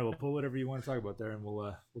 All right, well, pull whatever you want to talk about there, and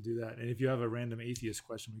we'll do that. And if you have a random atheist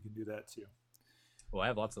question, we can do that too. Well, I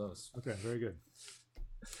have lots of those. Okay, very good.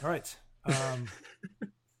 All right.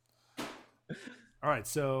 All right,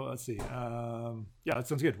 so let's see. Yeah, that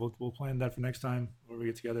sounds good. We'll plan that for next time where we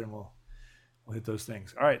get together, and we'll hit those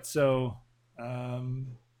things. All right, so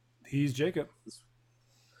he's Jacob.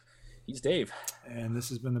 He's Dave. And this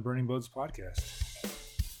has been the Burning Boats podcast.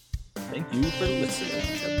 Thank you for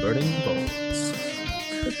listening to Burning Boats.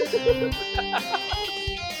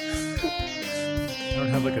 I don't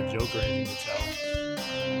have like a joke or anything to tell.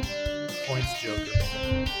 Points joke or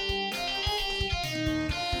anything.